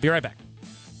I'll be right back.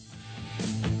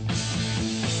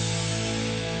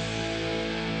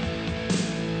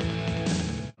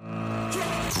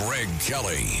 Greg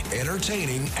Kelly,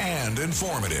 entertaining and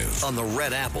informative. On the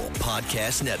Red Apple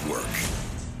Podcast Network.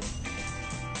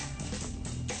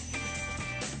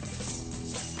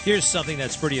 Here's something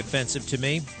that's pretty offensive to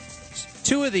me.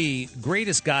 Two of the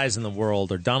greatest guys in the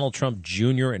world are Donald Trump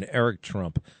Jr. and Eric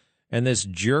Trump. And this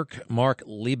jerk, Mark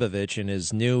Leibovich, in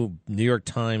his new New York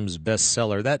Times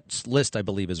bestseller. That list, I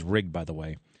believe, is rigged, by the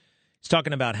way. He's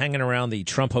talking about hanging around the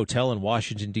Trump Hotel in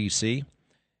Washington, D.C.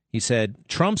 He said,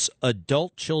 Trump's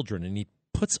adult children, and he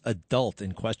puts adult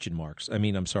in question marks.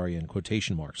 In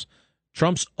quotation marks.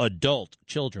 Trump's adult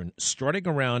children strutting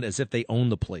around as if they own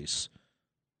the place.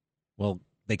 Well,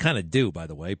 they kind of do, by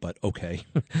the way, but okay.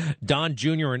 Don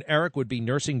Jr. and Eric would be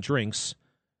nursing drinks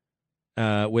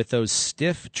with those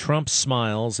stiff Trump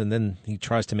smiles, and then he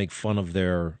tries to make fun of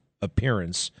their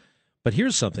appearance. But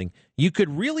here's something. You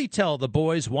could really tell the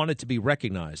boys wanted to be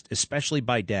recognized, especially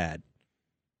by Dad.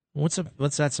 What's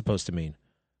that supposed to mean?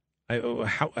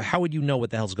 How would you know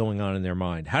what the hell's going on in their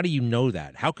mind? How do you know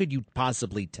that? How could you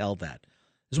possibly tell that?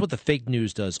 This is what the fake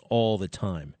news does all the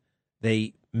time.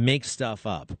 They make stuff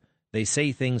up. They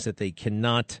say things that they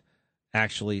cannot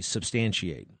actually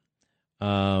substantiate.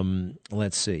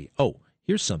 Let's see. Oh,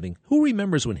 here's something. Who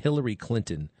remembers when Hillary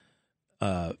Clinton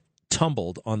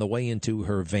tumbled on the way into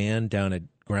her van down at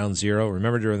Ground Zero?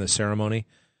 Remember during the ceremony?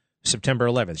 September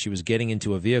 11th, she was getting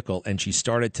into a vehicle and she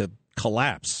started to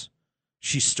collapse.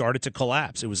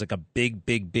 It was like a big,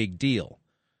 big, big deal.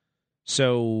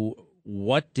 So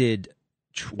what did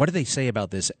they say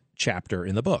about this chapter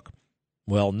in the book?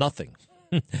 Well, nothing.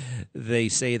 They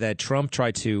say that Trump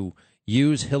tried to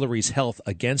use Hillary's health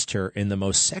against her in the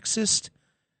most sexist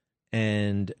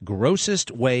and grossest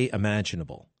way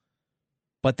imaginable.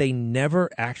 But they never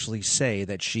actually say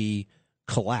that she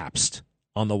collapsed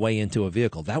on the way into a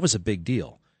vehicle. That was a big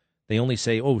deal. They only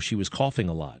say, she was coughing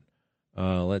a lot.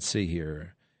 Let's see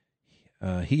here.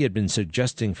 He had been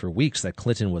suggesting for weeks that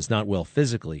Clinton was not well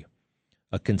physically,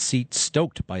 a conceit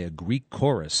stoked by a Greek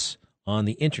chorus on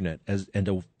the internet and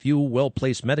a few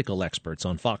well-placed medical experts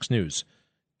on Fox News.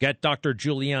 Get Dr.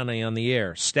 Giuliani on the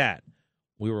air. Stat.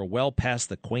 We were well past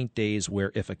the quaint days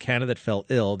where if a candidate fell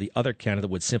ill, the other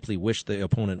candidate would simply wish the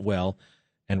opponent well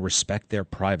and respect their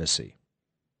privacy.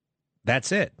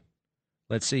 That's it.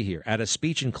 Let's see here. At a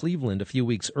speech in Cleveland a few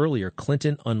weeks earlier,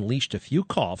 Clinton unleashed a few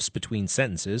coughs between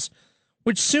sentences,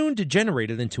 which soon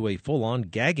degenerated into a full-on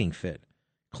gagging fit.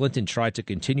 Clinton tried to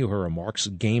continue her remarks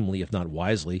gamely, if not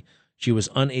wisely. She was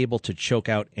unable to choke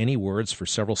out any words for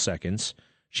several seconds.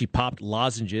 She popped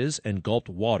lozenges and gulped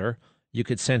water. You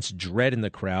could sense dread in the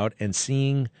crowd and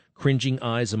seeing cringing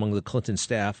eyes among the Clinton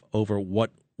staff over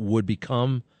what would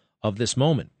become of this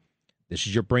moment. This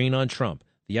is your brain on Trump.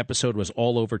 The episode was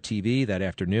all over TV that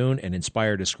afternoon and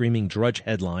inspired a screaming Drudge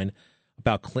headline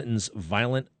about Clinton's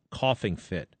violent coughing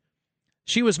fit.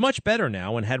 She was much better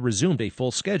now and had resumed a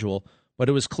full schedule, but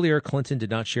it was clear Clinton did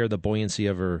not share the buoyancy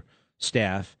of her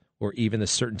staff or even the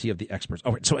certainty of the experts.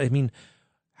 Oh, so,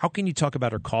 how can you talk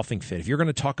about her coughing fit? If you're going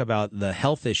to talk about the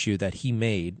health issue that he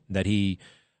made, it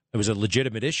was a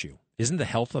legitimate issue. Isn't the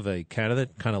health of a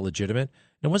candidate kind of legitimate?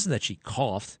 And it wasn't that she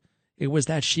coughed. It was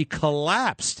that she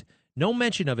collapsed. No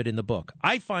mention of it in the book.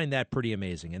 I find that pretty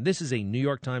amazing. And this is a New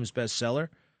York Times bestseller.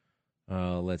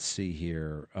 Let's see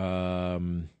here.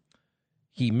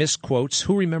 He misquotes.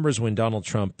 Who remembers when Donald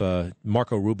Trump,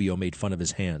 Marco Rubio, made fun of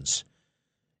his hands?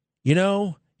 He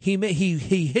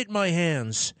hit my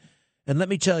hands. And let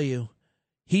me tell you,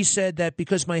 he said that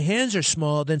because my hands are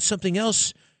small, then something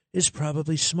else is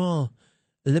probably small.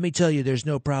 Let me tell you, there's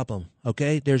no problem,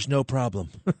 okay? There's no problem.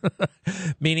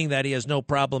 Meaning that he has no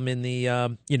problem in the,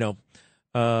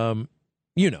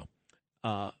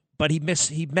 but he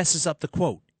messes up the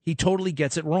quote. He totally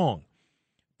gets it wrong.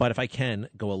 But if I can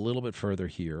go a little bit further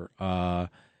here,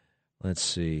 let's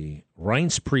see.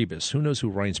 Reince Priebus. Who knows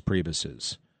who Reince Priebus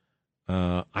is?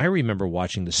 I remember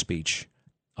watching the speech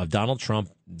of Donald Trump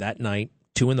that night,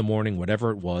 2 a.m,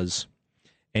 whatever it was,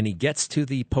 and he gets to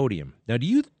the podium. Now,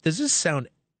 does this sound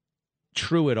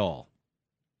true at all?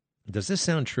 Does this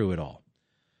sound true at all?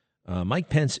 Mike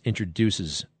Pence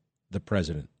introduces the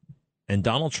president, and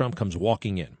Donald Trump comes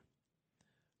walking in.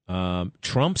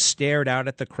 Trump stared out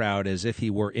at the crowd as if he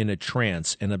were in a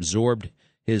trance and absorbed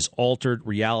his altered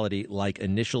reality like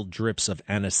initial drips of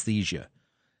anesthesia.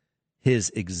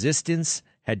 His existence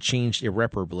had changed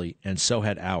irreparably, and so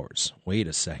had ours. Wait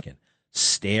a second.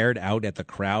 Stared out at the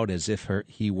crowd as if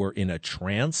he were in a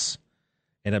trance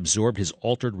and absorbed his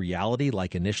altered reality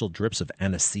like initial drips of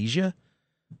anesthesia?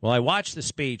 Well, I watched the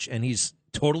speech, and he's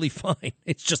totally fine.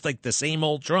 It's just like the same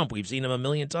old Trump. We've seen him a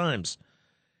million times.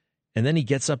 And then he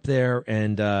gets up there,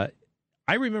 and I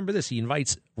remember this. He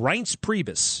invites Reince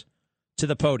Priebus to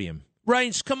the podium.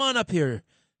 Reince, come on up here.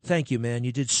 Thank you, man.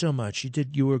 You did so much.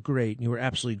 You were great. You were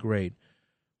absolutely great.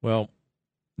 Well,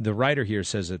 the writer here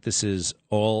says that this is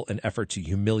all an effort to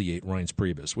humiliate Reince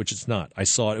Priebus, which it's not. I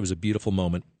saw it. It was a beautiful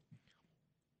moment.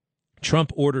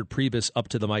 Trump ordered Priebus up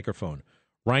to the microphone.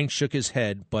 Reince shook his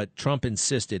head, but Trump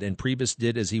insisted, and Priebus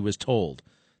did as he was told.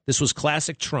 This was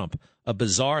classic Trump, a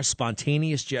bizarre,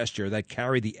 spontaneous gesture that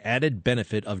carried the added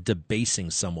benefit of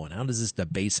debasing someone. How does this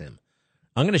debase him?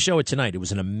 I'm going to show it tonight. It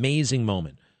was an amazing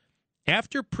moment.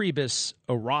 After Priebus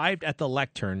arrived at the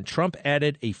lectern, Trump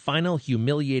added a final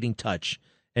humiliating touch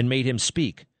and made him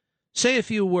speak. Say a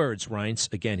few words,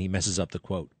 Reince. Again, he messes up the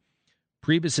quote.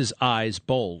 Priebus's eyes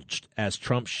bulged as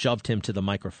Trump shoved him to the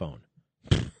microphone.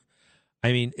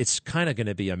 I mean, it's kind of going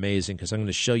to be amazing because I'm going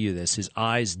to show you this. His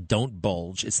eyes don't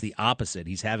bulge. It's the opposite.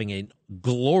 He's having a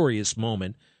glorious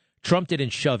moment. Trump didn't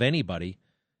shove anybody.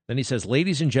 Then he says,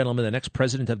 ladies and gentlemen, the next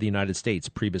president of the United States,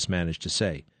 Priebus managed to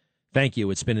say. Thank you.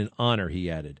 It's been an honor, he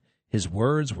added. His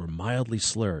words were mildly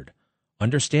slurred.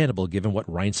 Understandable given what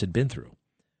Reince had been through.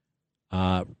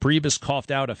 Priebus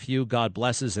coughed out a few God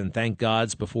blesses and thank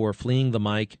gods before fleeing the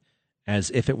mic as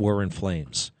if it were in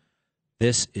flames.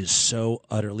 This is so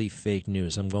utterly fake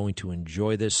news. I'm going to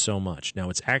enjoy this so much. Now,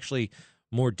 it's actually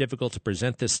more difficult to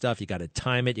present this stuff. You got to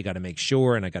time it. You got to make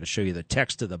sure. And I got to show you the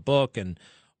text of the book and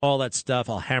all that stuff.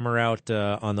 I'll hammer out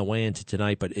on the way into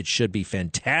tonight, but it should be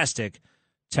fantastic.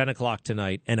 10 o'clock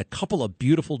tonight. And a couple of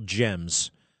beautiful gems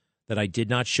that I did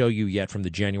not show you yet from the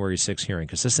January 6th hearing,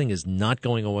 because this thing is not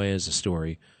going away as a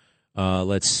story.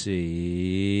 Let's see.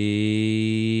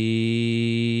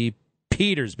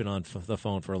 Peter's been on the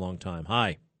phone for a long time.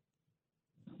 Hi.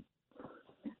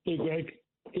 Hey, Greg.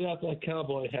 Get out that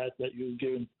cowboy hat that you were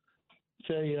given.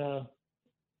 Say,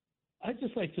 I'd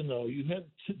just like to know, you had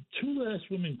two last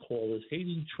women callers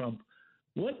hating Trump.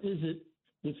 What is it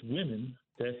with women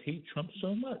that hate Trump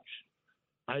so much?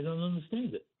 I don't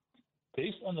understand it.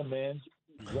 Based on the man's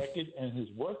record and his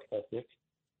work ethic,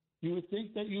 you would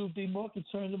think that you would be more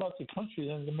concerned about the country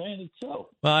than the man itself.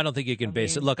 Well, I don't think you can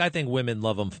base it. Look, I think women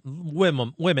love him.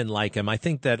 Women like him. I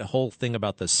think that whole thing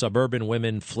about the suburban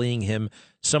women fleeing him,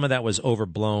 some of that was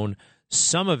overblown.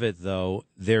 Some of it, though,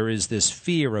 there is this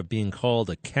fear of being called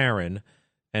a Karen,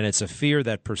 and it's a fear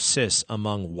that persists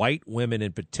among white women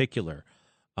in particular.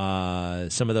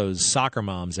 Some of those soccer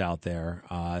moms out there,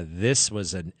 this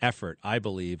was an effort, I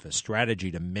believe, a strategy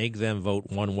to make them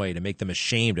vote one way, to make them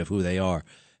ashamed of who they are.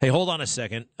 Hey, hold on a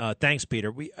second. Thanks,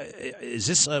 Peter. We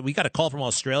got a call from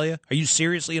Australia? Are you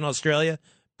seriously in Australia?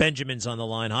 Benjamin's on the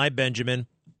line. Hi, Benjamin.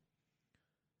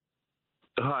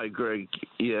 Hi, Greg.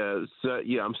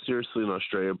 I'm seriously in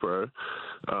Australia, bro.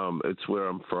 It's where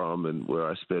I'm from and where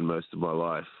I spend most of my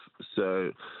life.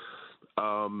 So,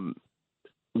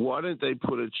 why don't they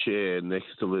put a chair next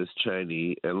to Liz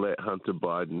Cheney and let Hunter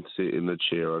Biden sit in the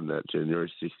chair on that January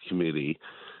 6th committee,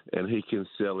 and he can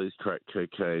sell his crack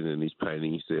cocaine and his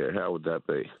paintings there? How would that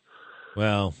be?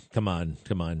 Well, come on,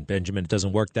 Benjamin. It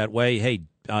doesn't work that way. Hey,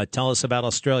 tell us about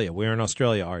Australia. Where in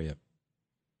Australia are you?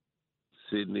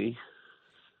 Sydney.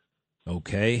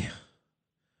 Okay.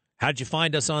 How'd you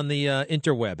find us on the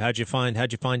interweb? How'd you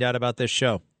find out about this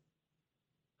show?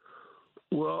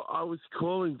 Well, I was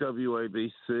calling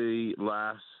WABC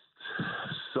last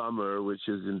summer, which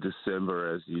is in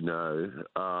December, as you know,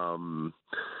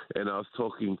 and I was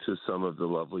talking to some of the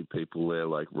lovely people there,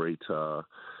 like Rita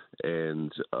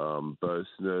and Bo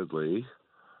Snerdley.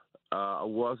 I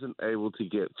wasn't able to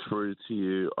get through to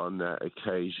you on that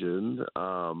occasion,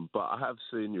 but I have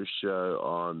seen your show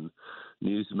on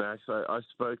Newsmax. I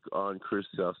spoke on Chris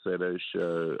Salceto's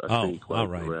show, I think, all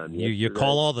right. around You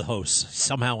call all the hosts.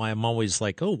 Somehow I'm always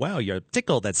like, oh, wow, you're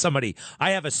tickled that somebody.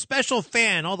 I have a special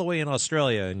fan all the way in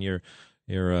Australia, and you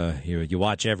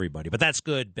watch everybody. But that's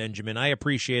good, Benjamin. I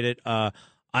appreciate it. Do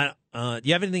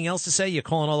you have anything else to say? You're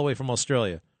calling all the way from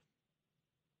Australia.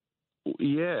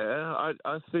 Yeah,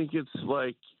 I think it's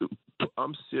like,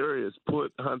 I'm serious.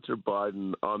 Put Hunter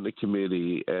Biden on the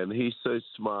committee, and he's so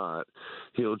smart,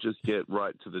 he'll just get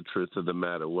right to the truth of the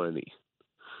matter, won't he?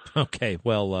 Okay,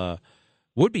 well,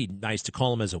 would be nice to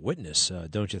call him as a witness,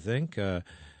 don't you think? Yeah.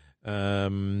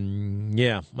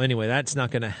 Anyway, that's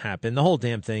not going to happen. The whole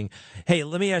damn thing. Hey,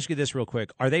 let me ask you this real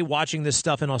quick. Are they watching this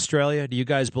stuff in Australia? Do you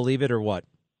guys believe it or what?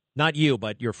 Not you,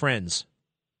 but your friends.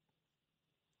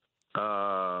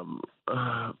 I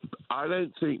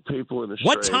don't think people in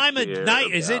Australia. What time of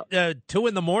night is it? 2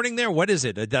 a.m. there? What is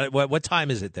it? What time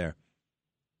is it there?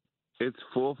 It's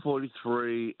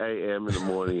 4:43 a.m. in the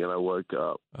morning, and I woke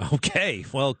up. Okay,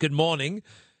 well, good morning.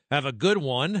 Have a good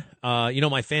one.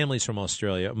 My family's from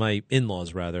Australia. My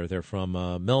in-laws, rather, they're from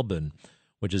Melbourne,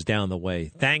 which is down the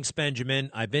way. Thanks,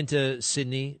 Benjamin. I've been to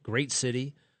Sydney, great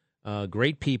city,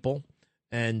 great people.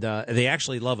 And they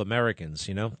actually love Americans,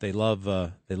 They love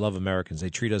Americans. They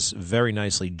treat us very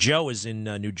nicely. Joe is in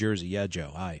New Jersey. Yeah,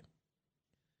 Joe. Hi.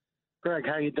 Greg,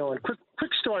 how you doing?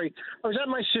 Quick story. I was at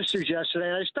my sister's yesterday,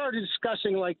 and I started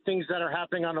discussing things that are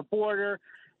happening on the border.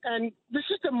 And this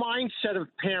is the mindset of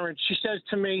parents. She says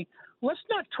to me, "Let's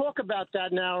not talk about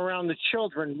that now around the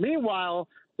children." Meanwhile,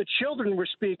 the children we're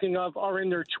speaking of are in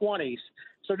their 20s.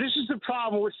 So this is the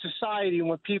problem with society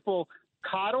when people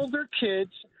coddle their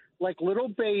kids like little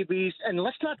babies, and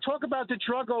let's not talk about the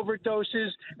drug overdoses,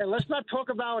 and let's not talk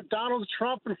about Donald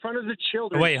Trump in front of the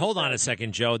children. Wait, hold on a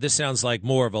second, Joe. This sounds like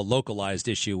more of a localized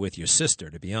issue with your sister,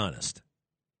 to be honest.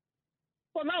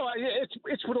 Well, no,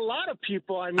 it's with a lot of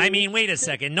people. I mean, wait a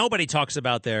second. Nobody talks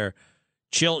about their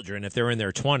children if they're in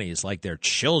their 20s like they're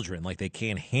children, like they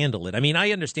can't handle it. I mean,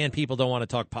 I understand people don't want to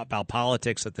talk about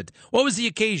politics What was the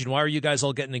occasion? Why are you guys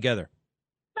all getting together?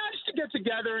 Just to get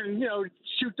together and,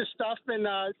 shoot the stuff, and,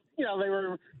 they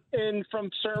were in from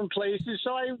certain places.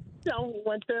 So I,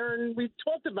 went there and we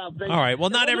talked about things. All right. Well,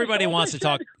 not everybody wants to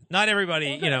talk. Not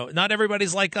everybody, not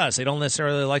everybody's like us. They don't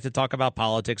necessarily like to talk about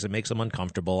politics. It makes them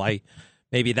uncomfortable.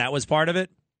 Maybe that was part of it.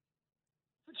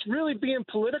 It's really being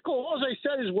political. All I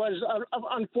said was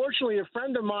unfortunately, a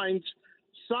friend of mine's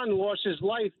son lost his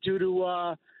life due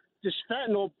to this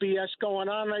fentanyl BS going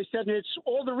on. And I said, it's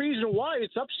all the reason why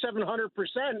it's up 700%,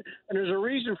 and there's a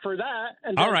reason for that.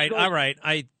 And all right.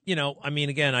 I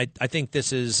think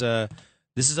this is a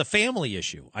family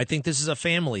issue. I think this is a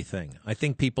family thing. I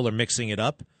think people are mixing it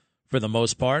up for the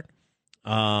most part.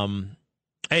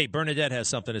 Hey, Bernadette has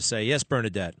something to say. Yes,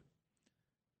 Bernadette.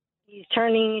 He's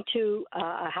turning into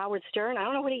Howard Stern. I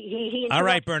don't know what he all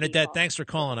right, Bernadette, people. Thanks for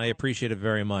calling. I appreciate it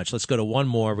very much. Let's go to one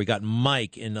more. We got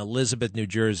Mike in Elizabeth, New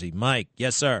Jersey. Mike,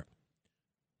 yes, sir.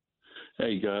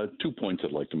 Hey, 2 points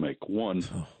I'd like to make. One,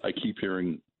 I keep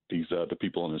hearing the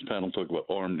people on this panel talk about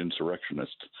armed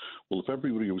insurrectionists. Well, if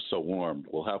everybody was so armed,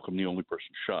 well, how come the only person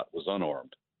shot was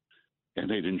unarmed and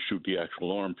they didn't shoot the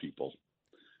actual armed people?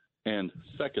 And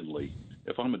secondly,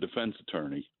 if I'm a defense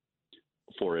attorney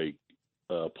for a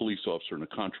police officer in a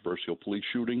controversial police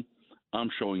shooting, I'm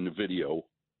showing the video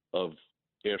of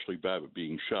Ashley Babbitt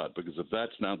being shot, because if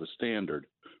that's now the standard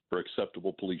for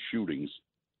acceptable police shootings,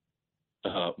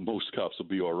 most cops will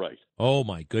be all right. Oh,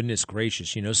 my goodness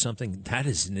gracious. You know something? That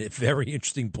is a very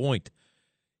interesting point.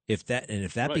 If that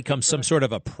right, becomes some sort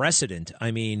of a precedent,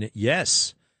 I mean,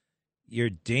 yes, you're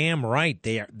damn right.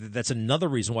 That's another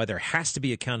reason why there has to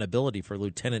be accountability for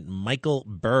Lieutenant Michael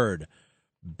Byrd.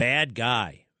 Bad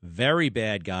guy. Very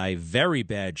bad guy, very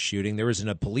bad shooting. There isn't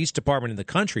a police department in the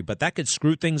country, but that could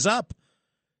screw things up.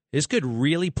 This could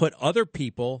really put other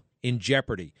people in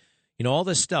jeopardy. All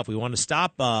this stuff. We want to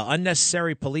stop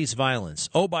unnecessary police violence.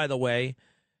 Oh, by the way,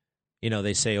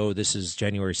 they say, this is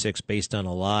January 6th based on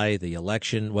a lie, the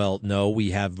election. Well, no,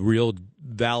 we have real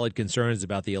valid concerns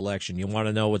about the election. You want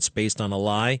to know what's based on a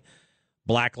lie?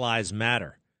 Black Lives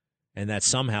Matter. And that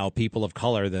somehow people of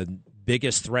color, the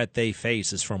biggest threat they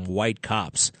face is from white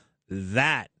cops.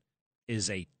 That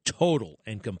is a total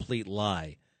and complete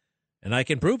lie. And I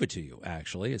can prove it to you,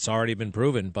 actually. It's already been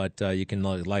proven, but you can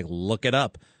look it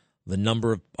up. The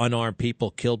number of unarmed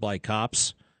people killed by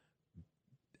cops,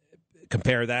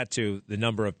 compare that to the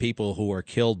number of people who are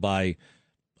killed by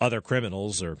other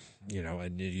criminals, or,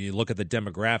 and you look at the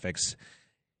demographics,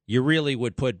 you really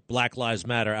would put Black Lives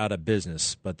Matter out of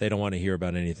business, but they don't want to hear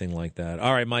about anything like that.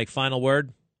 All right, Mike, final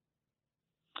word?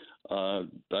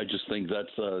 I just think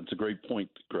it's a great point,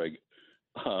 Greg.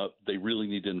 They really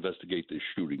need to investigate this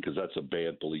shooting, because that's a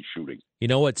bad police shooting. You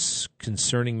know what's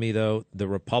concerning me, though? The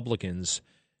Republicans,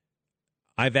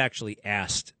 I've actually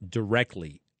asked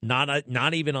directly,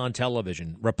 not even on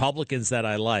television, Republicans that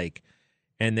I like,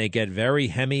 and they get very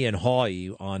hemmy and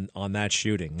hawey on that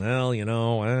shooting.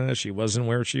 Well, she wasn't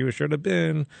where she should have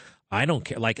been. I don't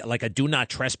care. Like a do not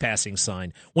trespassing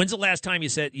sign. When's the last time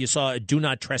you saw a do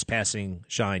not trespassing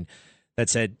sign that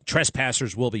said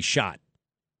trespassers will be shot?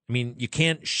 I mean, you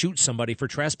can't shoot somebody for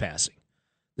trespassing.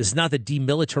 This is not the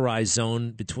demilitarized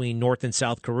zone between North and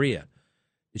South Korea.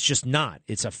 It's just not.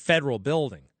 It's a federal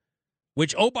building,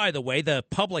 which, oh, by the way, the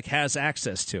public has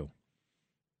access to.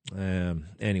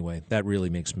 Anyway, that really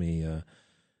makes me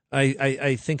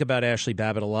I think about Ashley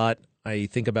Babbitt a lot. I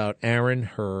think about Aaron,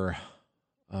 her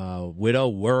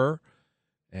widow,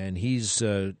 and he's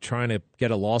trying to get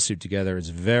a lawsuit together. It's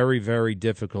very, very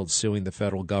difficult suing the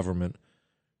federal government.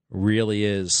 Really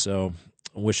is. So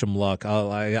wish him luck.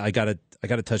 I got to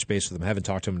touch base with him. I haven't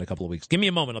talked to him in a couple of weeks. Give me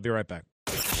a moment. I'll be right back.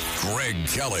 Greg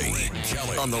Kelly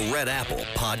on the Red Apple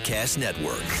Podcast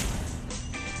Network.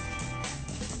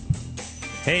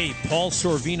 Hey, Paul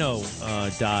Sorvino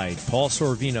died. Paul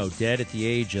Sorvino dead at the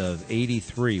age of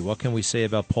 83. What can we say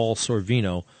about Paul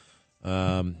Sorvino?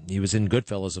 He was in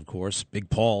Goodfellas, of course. Big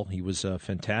Paul. He was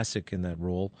fantastic in that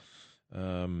role.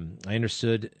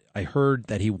 I heard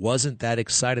that he wasn't that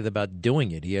excited about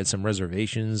doing it. He had some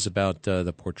reservations about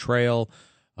the portrayal.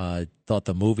 Thought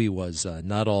the movie was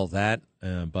not all that,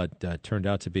 but turned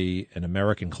out to be an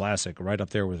American classic, right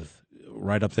up there with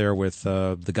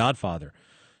The Godfather.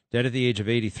 Dead at the age of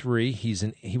 83.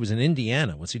 He was in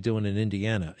Indiana. What's he doing in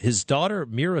Indiana? His daughter,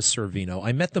 Mira Sorvino,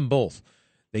 I met them both.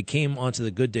 They came onto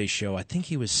the Good Day show. I think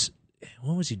he was,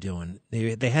 what was he doing?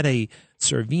 They had a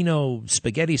Sorvino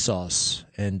spaghetti sauce,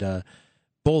 and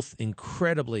both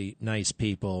incredibly nice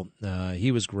people.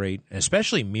 He was great,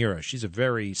 especially Mira. She's a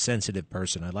very sensitive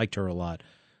person. I liked her a lot.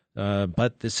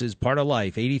 But this is part of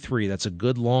life. 83, that's a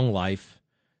good long life.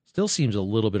 Still seems a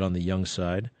little bit on the young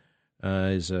side.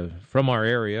 Is from our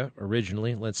area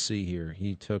originally. Let's see here.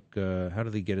 He took, how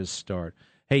did he get his start?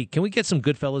 Hey, can we get some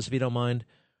Goodfellas if you don't mind?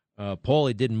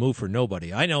 Paulie didn't move for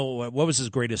nobody. I know, what was his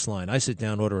greatest line? I sit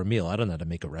down, order a meal. I don't know how to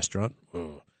make a restaurant.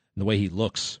 And the way he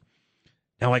looks.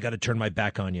 Now I got to turn my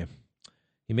back on you.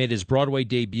 He made his Broadway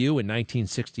debut in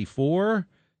 1964.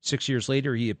 6 years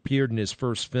later, he appeared in his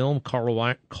first film, Carl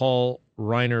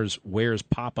Reiner's Where's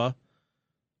Papa?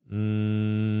 He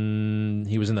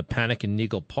was in The Panic in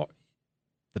Needle Park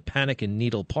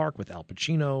with Al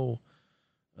Pacino.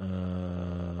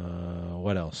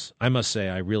 What else? I must say,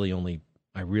 I really only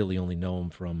know him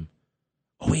from.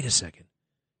 Oh, wait a second.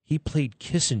 He played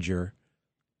Kissinger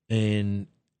in.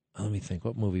 Let me think.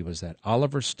 What movie was that?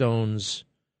 Oliver Stone's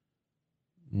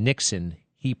Nixon.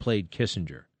 He played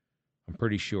Kissinger. I'm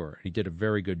pretty sure he did a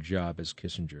very good job as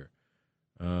Kissinger.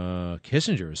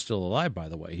 Kissinger is still alive, by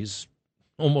the way. He's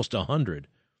almost 100.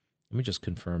 Let me just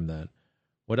confirm that.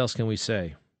 What else can we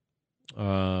say?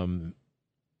 In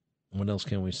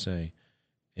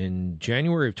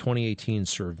January of 2018,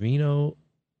 Sorvino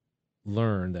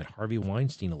learned that Harvey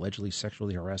Weinstein allegedly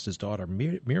sexually harassed his daughter,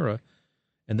 Mira,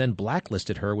 and then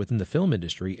blacklisted her within the film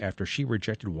industry after she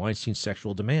rejected Weinstein's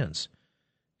sexual demands.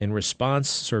 In response,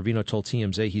 Sorvino told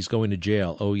TMZ he's going to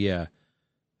jail. Oh, yeah,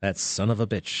 that son of a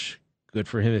bitch. Good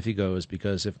for him if he goes,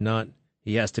 because if not,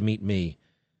 he has to meet me.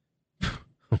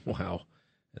 Wow.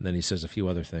 And then he says a few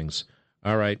other things.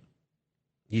 All right.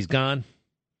 He's gone.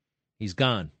 He's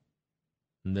gone.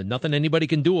 And there's nothing anybody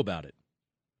can do about it.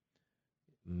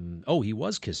 He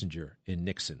was Kissinger in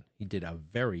Nixon. He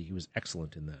was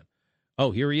excellent in that.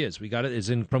 Oh, here he is. We got it. Is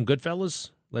in from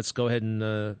Goodfellas. Let's go ahead and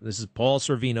this is Paul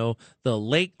Sorvino, the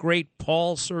late great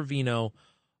Paul Sorvino.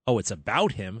 Oh, it's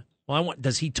about him. Well,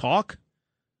 does he talk?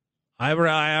 I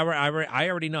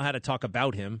already know how to talk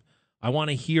about him. I want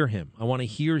to hear him. I want to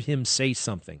hear him say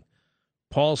something.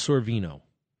 Paul Sorvino,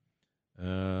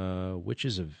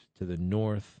 Witches of to the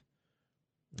North.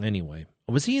 Anyway,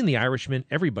 was he in The Irishman?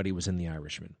 Everybody was in The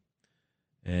Irishman,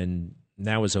 and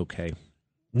that was okay.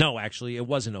 No, actually, it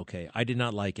wasn't okay. I did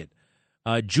not like it.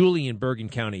 Julie in Bergen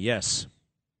County, yes.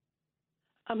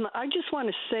 I just want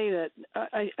to say that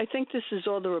I think this is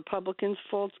all the Republicans'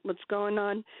 fault, what's going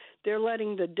on. They're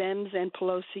letting the Dems and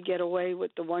Pelosi get away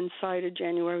with the one-sided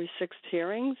January 6th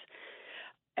hearings.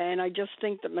 And I just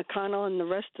think that McConnell and the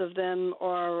rest of them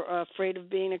are afraid of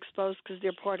being exposed because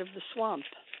they're part of the swamp.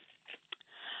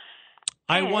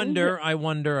 I wonder.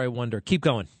 Keep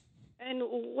going. And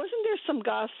wasn't there some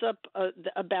gossip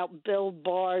about Bill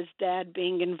Barr's dad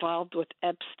being involved with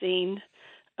Epstein?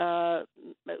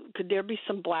 Could there be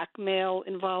some blackmail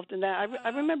involved in that? I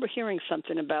remember hearing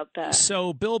something about that.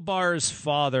 So Bill Barr's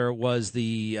father was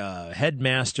the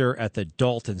headmaster at the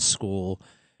Dalton School,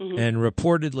 and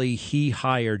reportedly he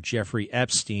hired Jeffrey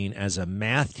Epstein as a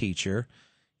math teacher,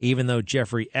 even though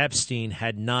Jeffrey Epstein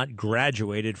had not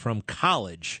graduated from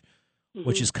college,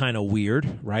 which is kind of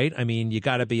weird, right? I mean, you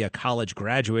got to be a college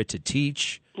graduate to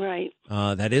teach. Right.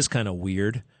 That is kind of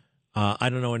weird. I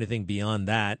don't know anything beyond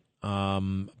that.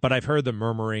 But I've heard the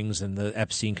murmurings and the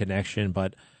Epstein connection,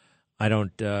 but I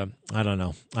don't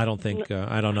know. I don't think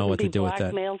I don't know what to do with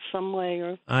that. Blackmailed some way,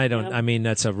 or I don't. You know? I mean,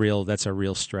 that's a real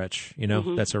stretch. You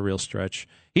know, that's a real stretch.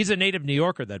 He's a native New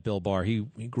Yorker, that Bill Barr. He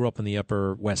grew up on the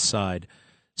Upper West Side.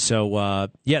 So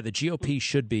the GOP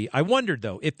should be. I wondered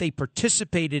though, if they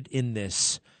participated in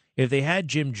this, if they had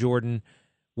Jim Jordan,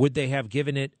 would they have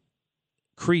given it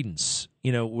credence?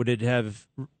 You know, would it have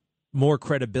more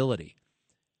credibility?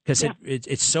 Because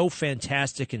it's so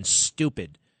fantastic and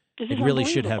stupid. It really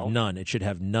should have none. It should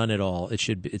have none at all.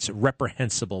 It's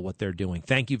reprehensible what they're doing.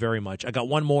 Thank you very much. I got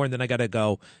one more, and then I got to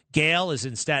go. Gail is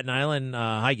in Staten Island.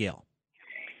 Hi, Gail.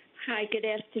 Hi, good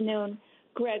afternoon.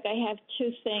 Greg, I have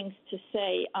two things to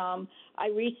say. I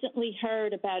recently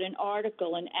heard about an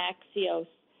article in Axios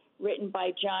written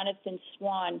by Jonathan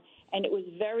Swan, and it was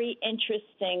very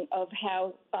interesting of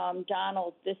how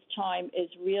Donald this time is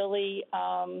really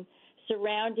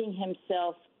surrounding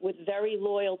himself with very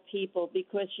loyal people,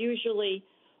 because usually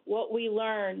what we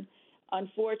learn,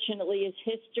 unfortunately, is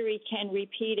history can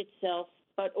repeat itself,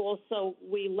 but also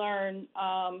we learn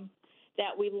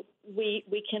that we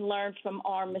can learn from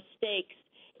our mistakes.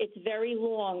 It's very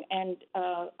long, and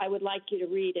I would like you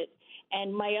to read it.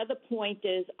 And my other point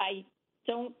is I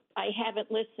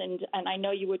haven't listened, and I know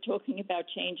you were talking about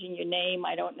changing your name.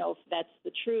 I don't know if that's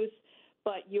the truth,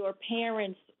 but your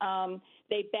parents,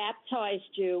 they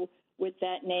baptized you with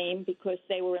that name because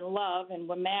they were in love and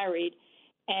were married,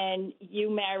 and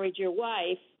you married your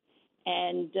wife,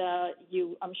 and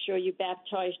I'm sure you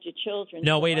baptized your children.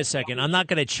 No, wait a second. I'm not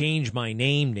going to change my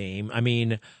name. I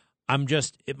mean,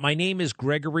 my name is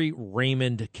Gregory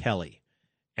Raymond Kelly,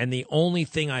 and the only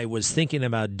thing I was thinking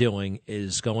about doing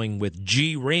is going with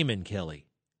G. Raymond Kelly.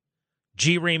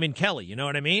 G. Raymond Kelly, you know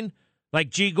what I mean?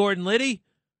 Like G. Gordon Liddy?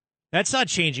 That's not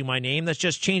changing my name. That's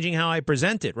just changing how I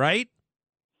present it, right?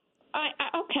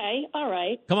 Okay, all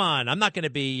right. Come on, I'm not going to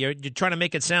be. You're trying to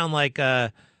make it sound like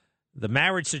the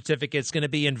marriage certificate's going to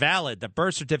be invalid, the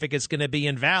birth certificate's going to be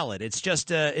invalid. It's just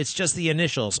the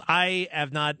initials. I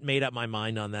have not made up my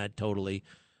mind on that totally.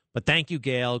 But thank you,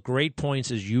 Gail. Great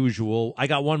points as usual. I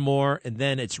got one more, and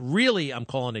then it's really I'm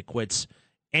calling it quits.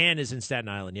 Ann is in Staten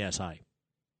Island. Yes, hi.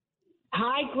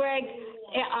 Hi, Greg.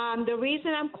 The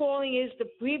reason I'm calling is the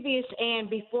previous Ann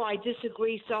before I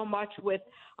disagree so much with.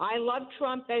 I love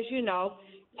Trump, as you know,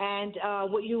 and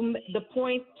the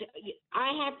point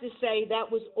I have to say that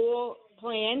was all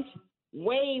planned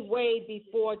way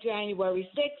before January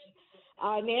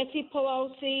 6th. Nancy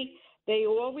Pelosi, they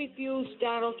all refused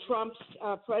Donald Trump's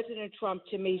President Trump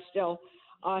to me still.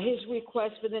 His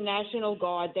request for the National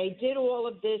Guard. They did all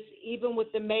of this, even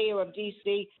with the mayor of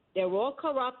D.C. They're all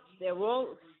corrupt.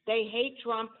 They hate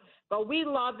Trump, but we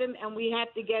love him, and we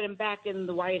have to get him back in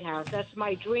the White House. That's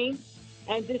my dream.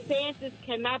 And DeSantis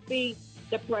cannot be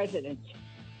the president.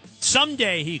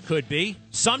 Someday he could be.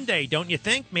 Someday, don't you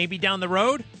think? Maybe down the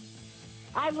road?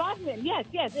 I love him. Yes,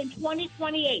 in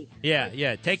 2028.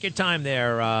 Yeah. Take your time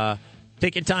there.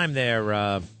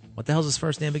 What the hell's his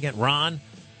first name again? Ronnie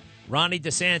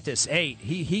DeSantis. Hey,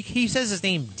 he says his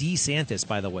name DeSantis,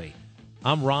 by the way.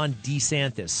 I'm Ron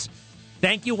DeSantis.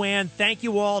 Thank you, Ann. Thank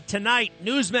you all. Tonight,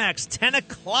 Newsmax, 10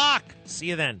 o'clock. See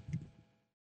you then.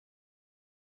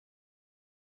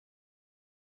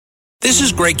 This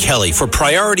is Greg Kelly for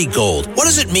Priority Gold. What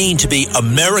does it mean to be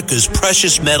America's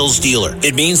precious metals dealer?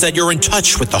 It means that you're in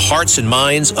touch with the hearts and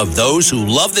minds of those who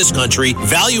love this country,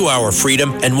 value our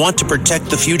freedom, and want to protect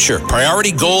the future.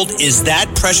 Priority Gold is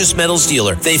that precious metals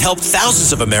dealer. They've helped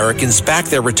thousands of Americans back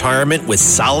their retirement with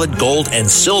solid gold and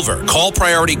silver. Call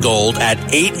Priority Gold at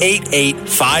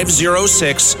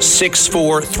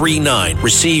 888-506-6439.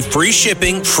 Receive free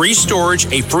shipping, free storage,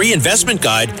 a free investment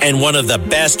guide, and one of the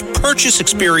best purchase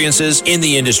experiences in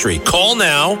the industry. Call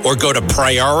now or go to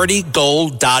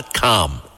PriorityGold.com.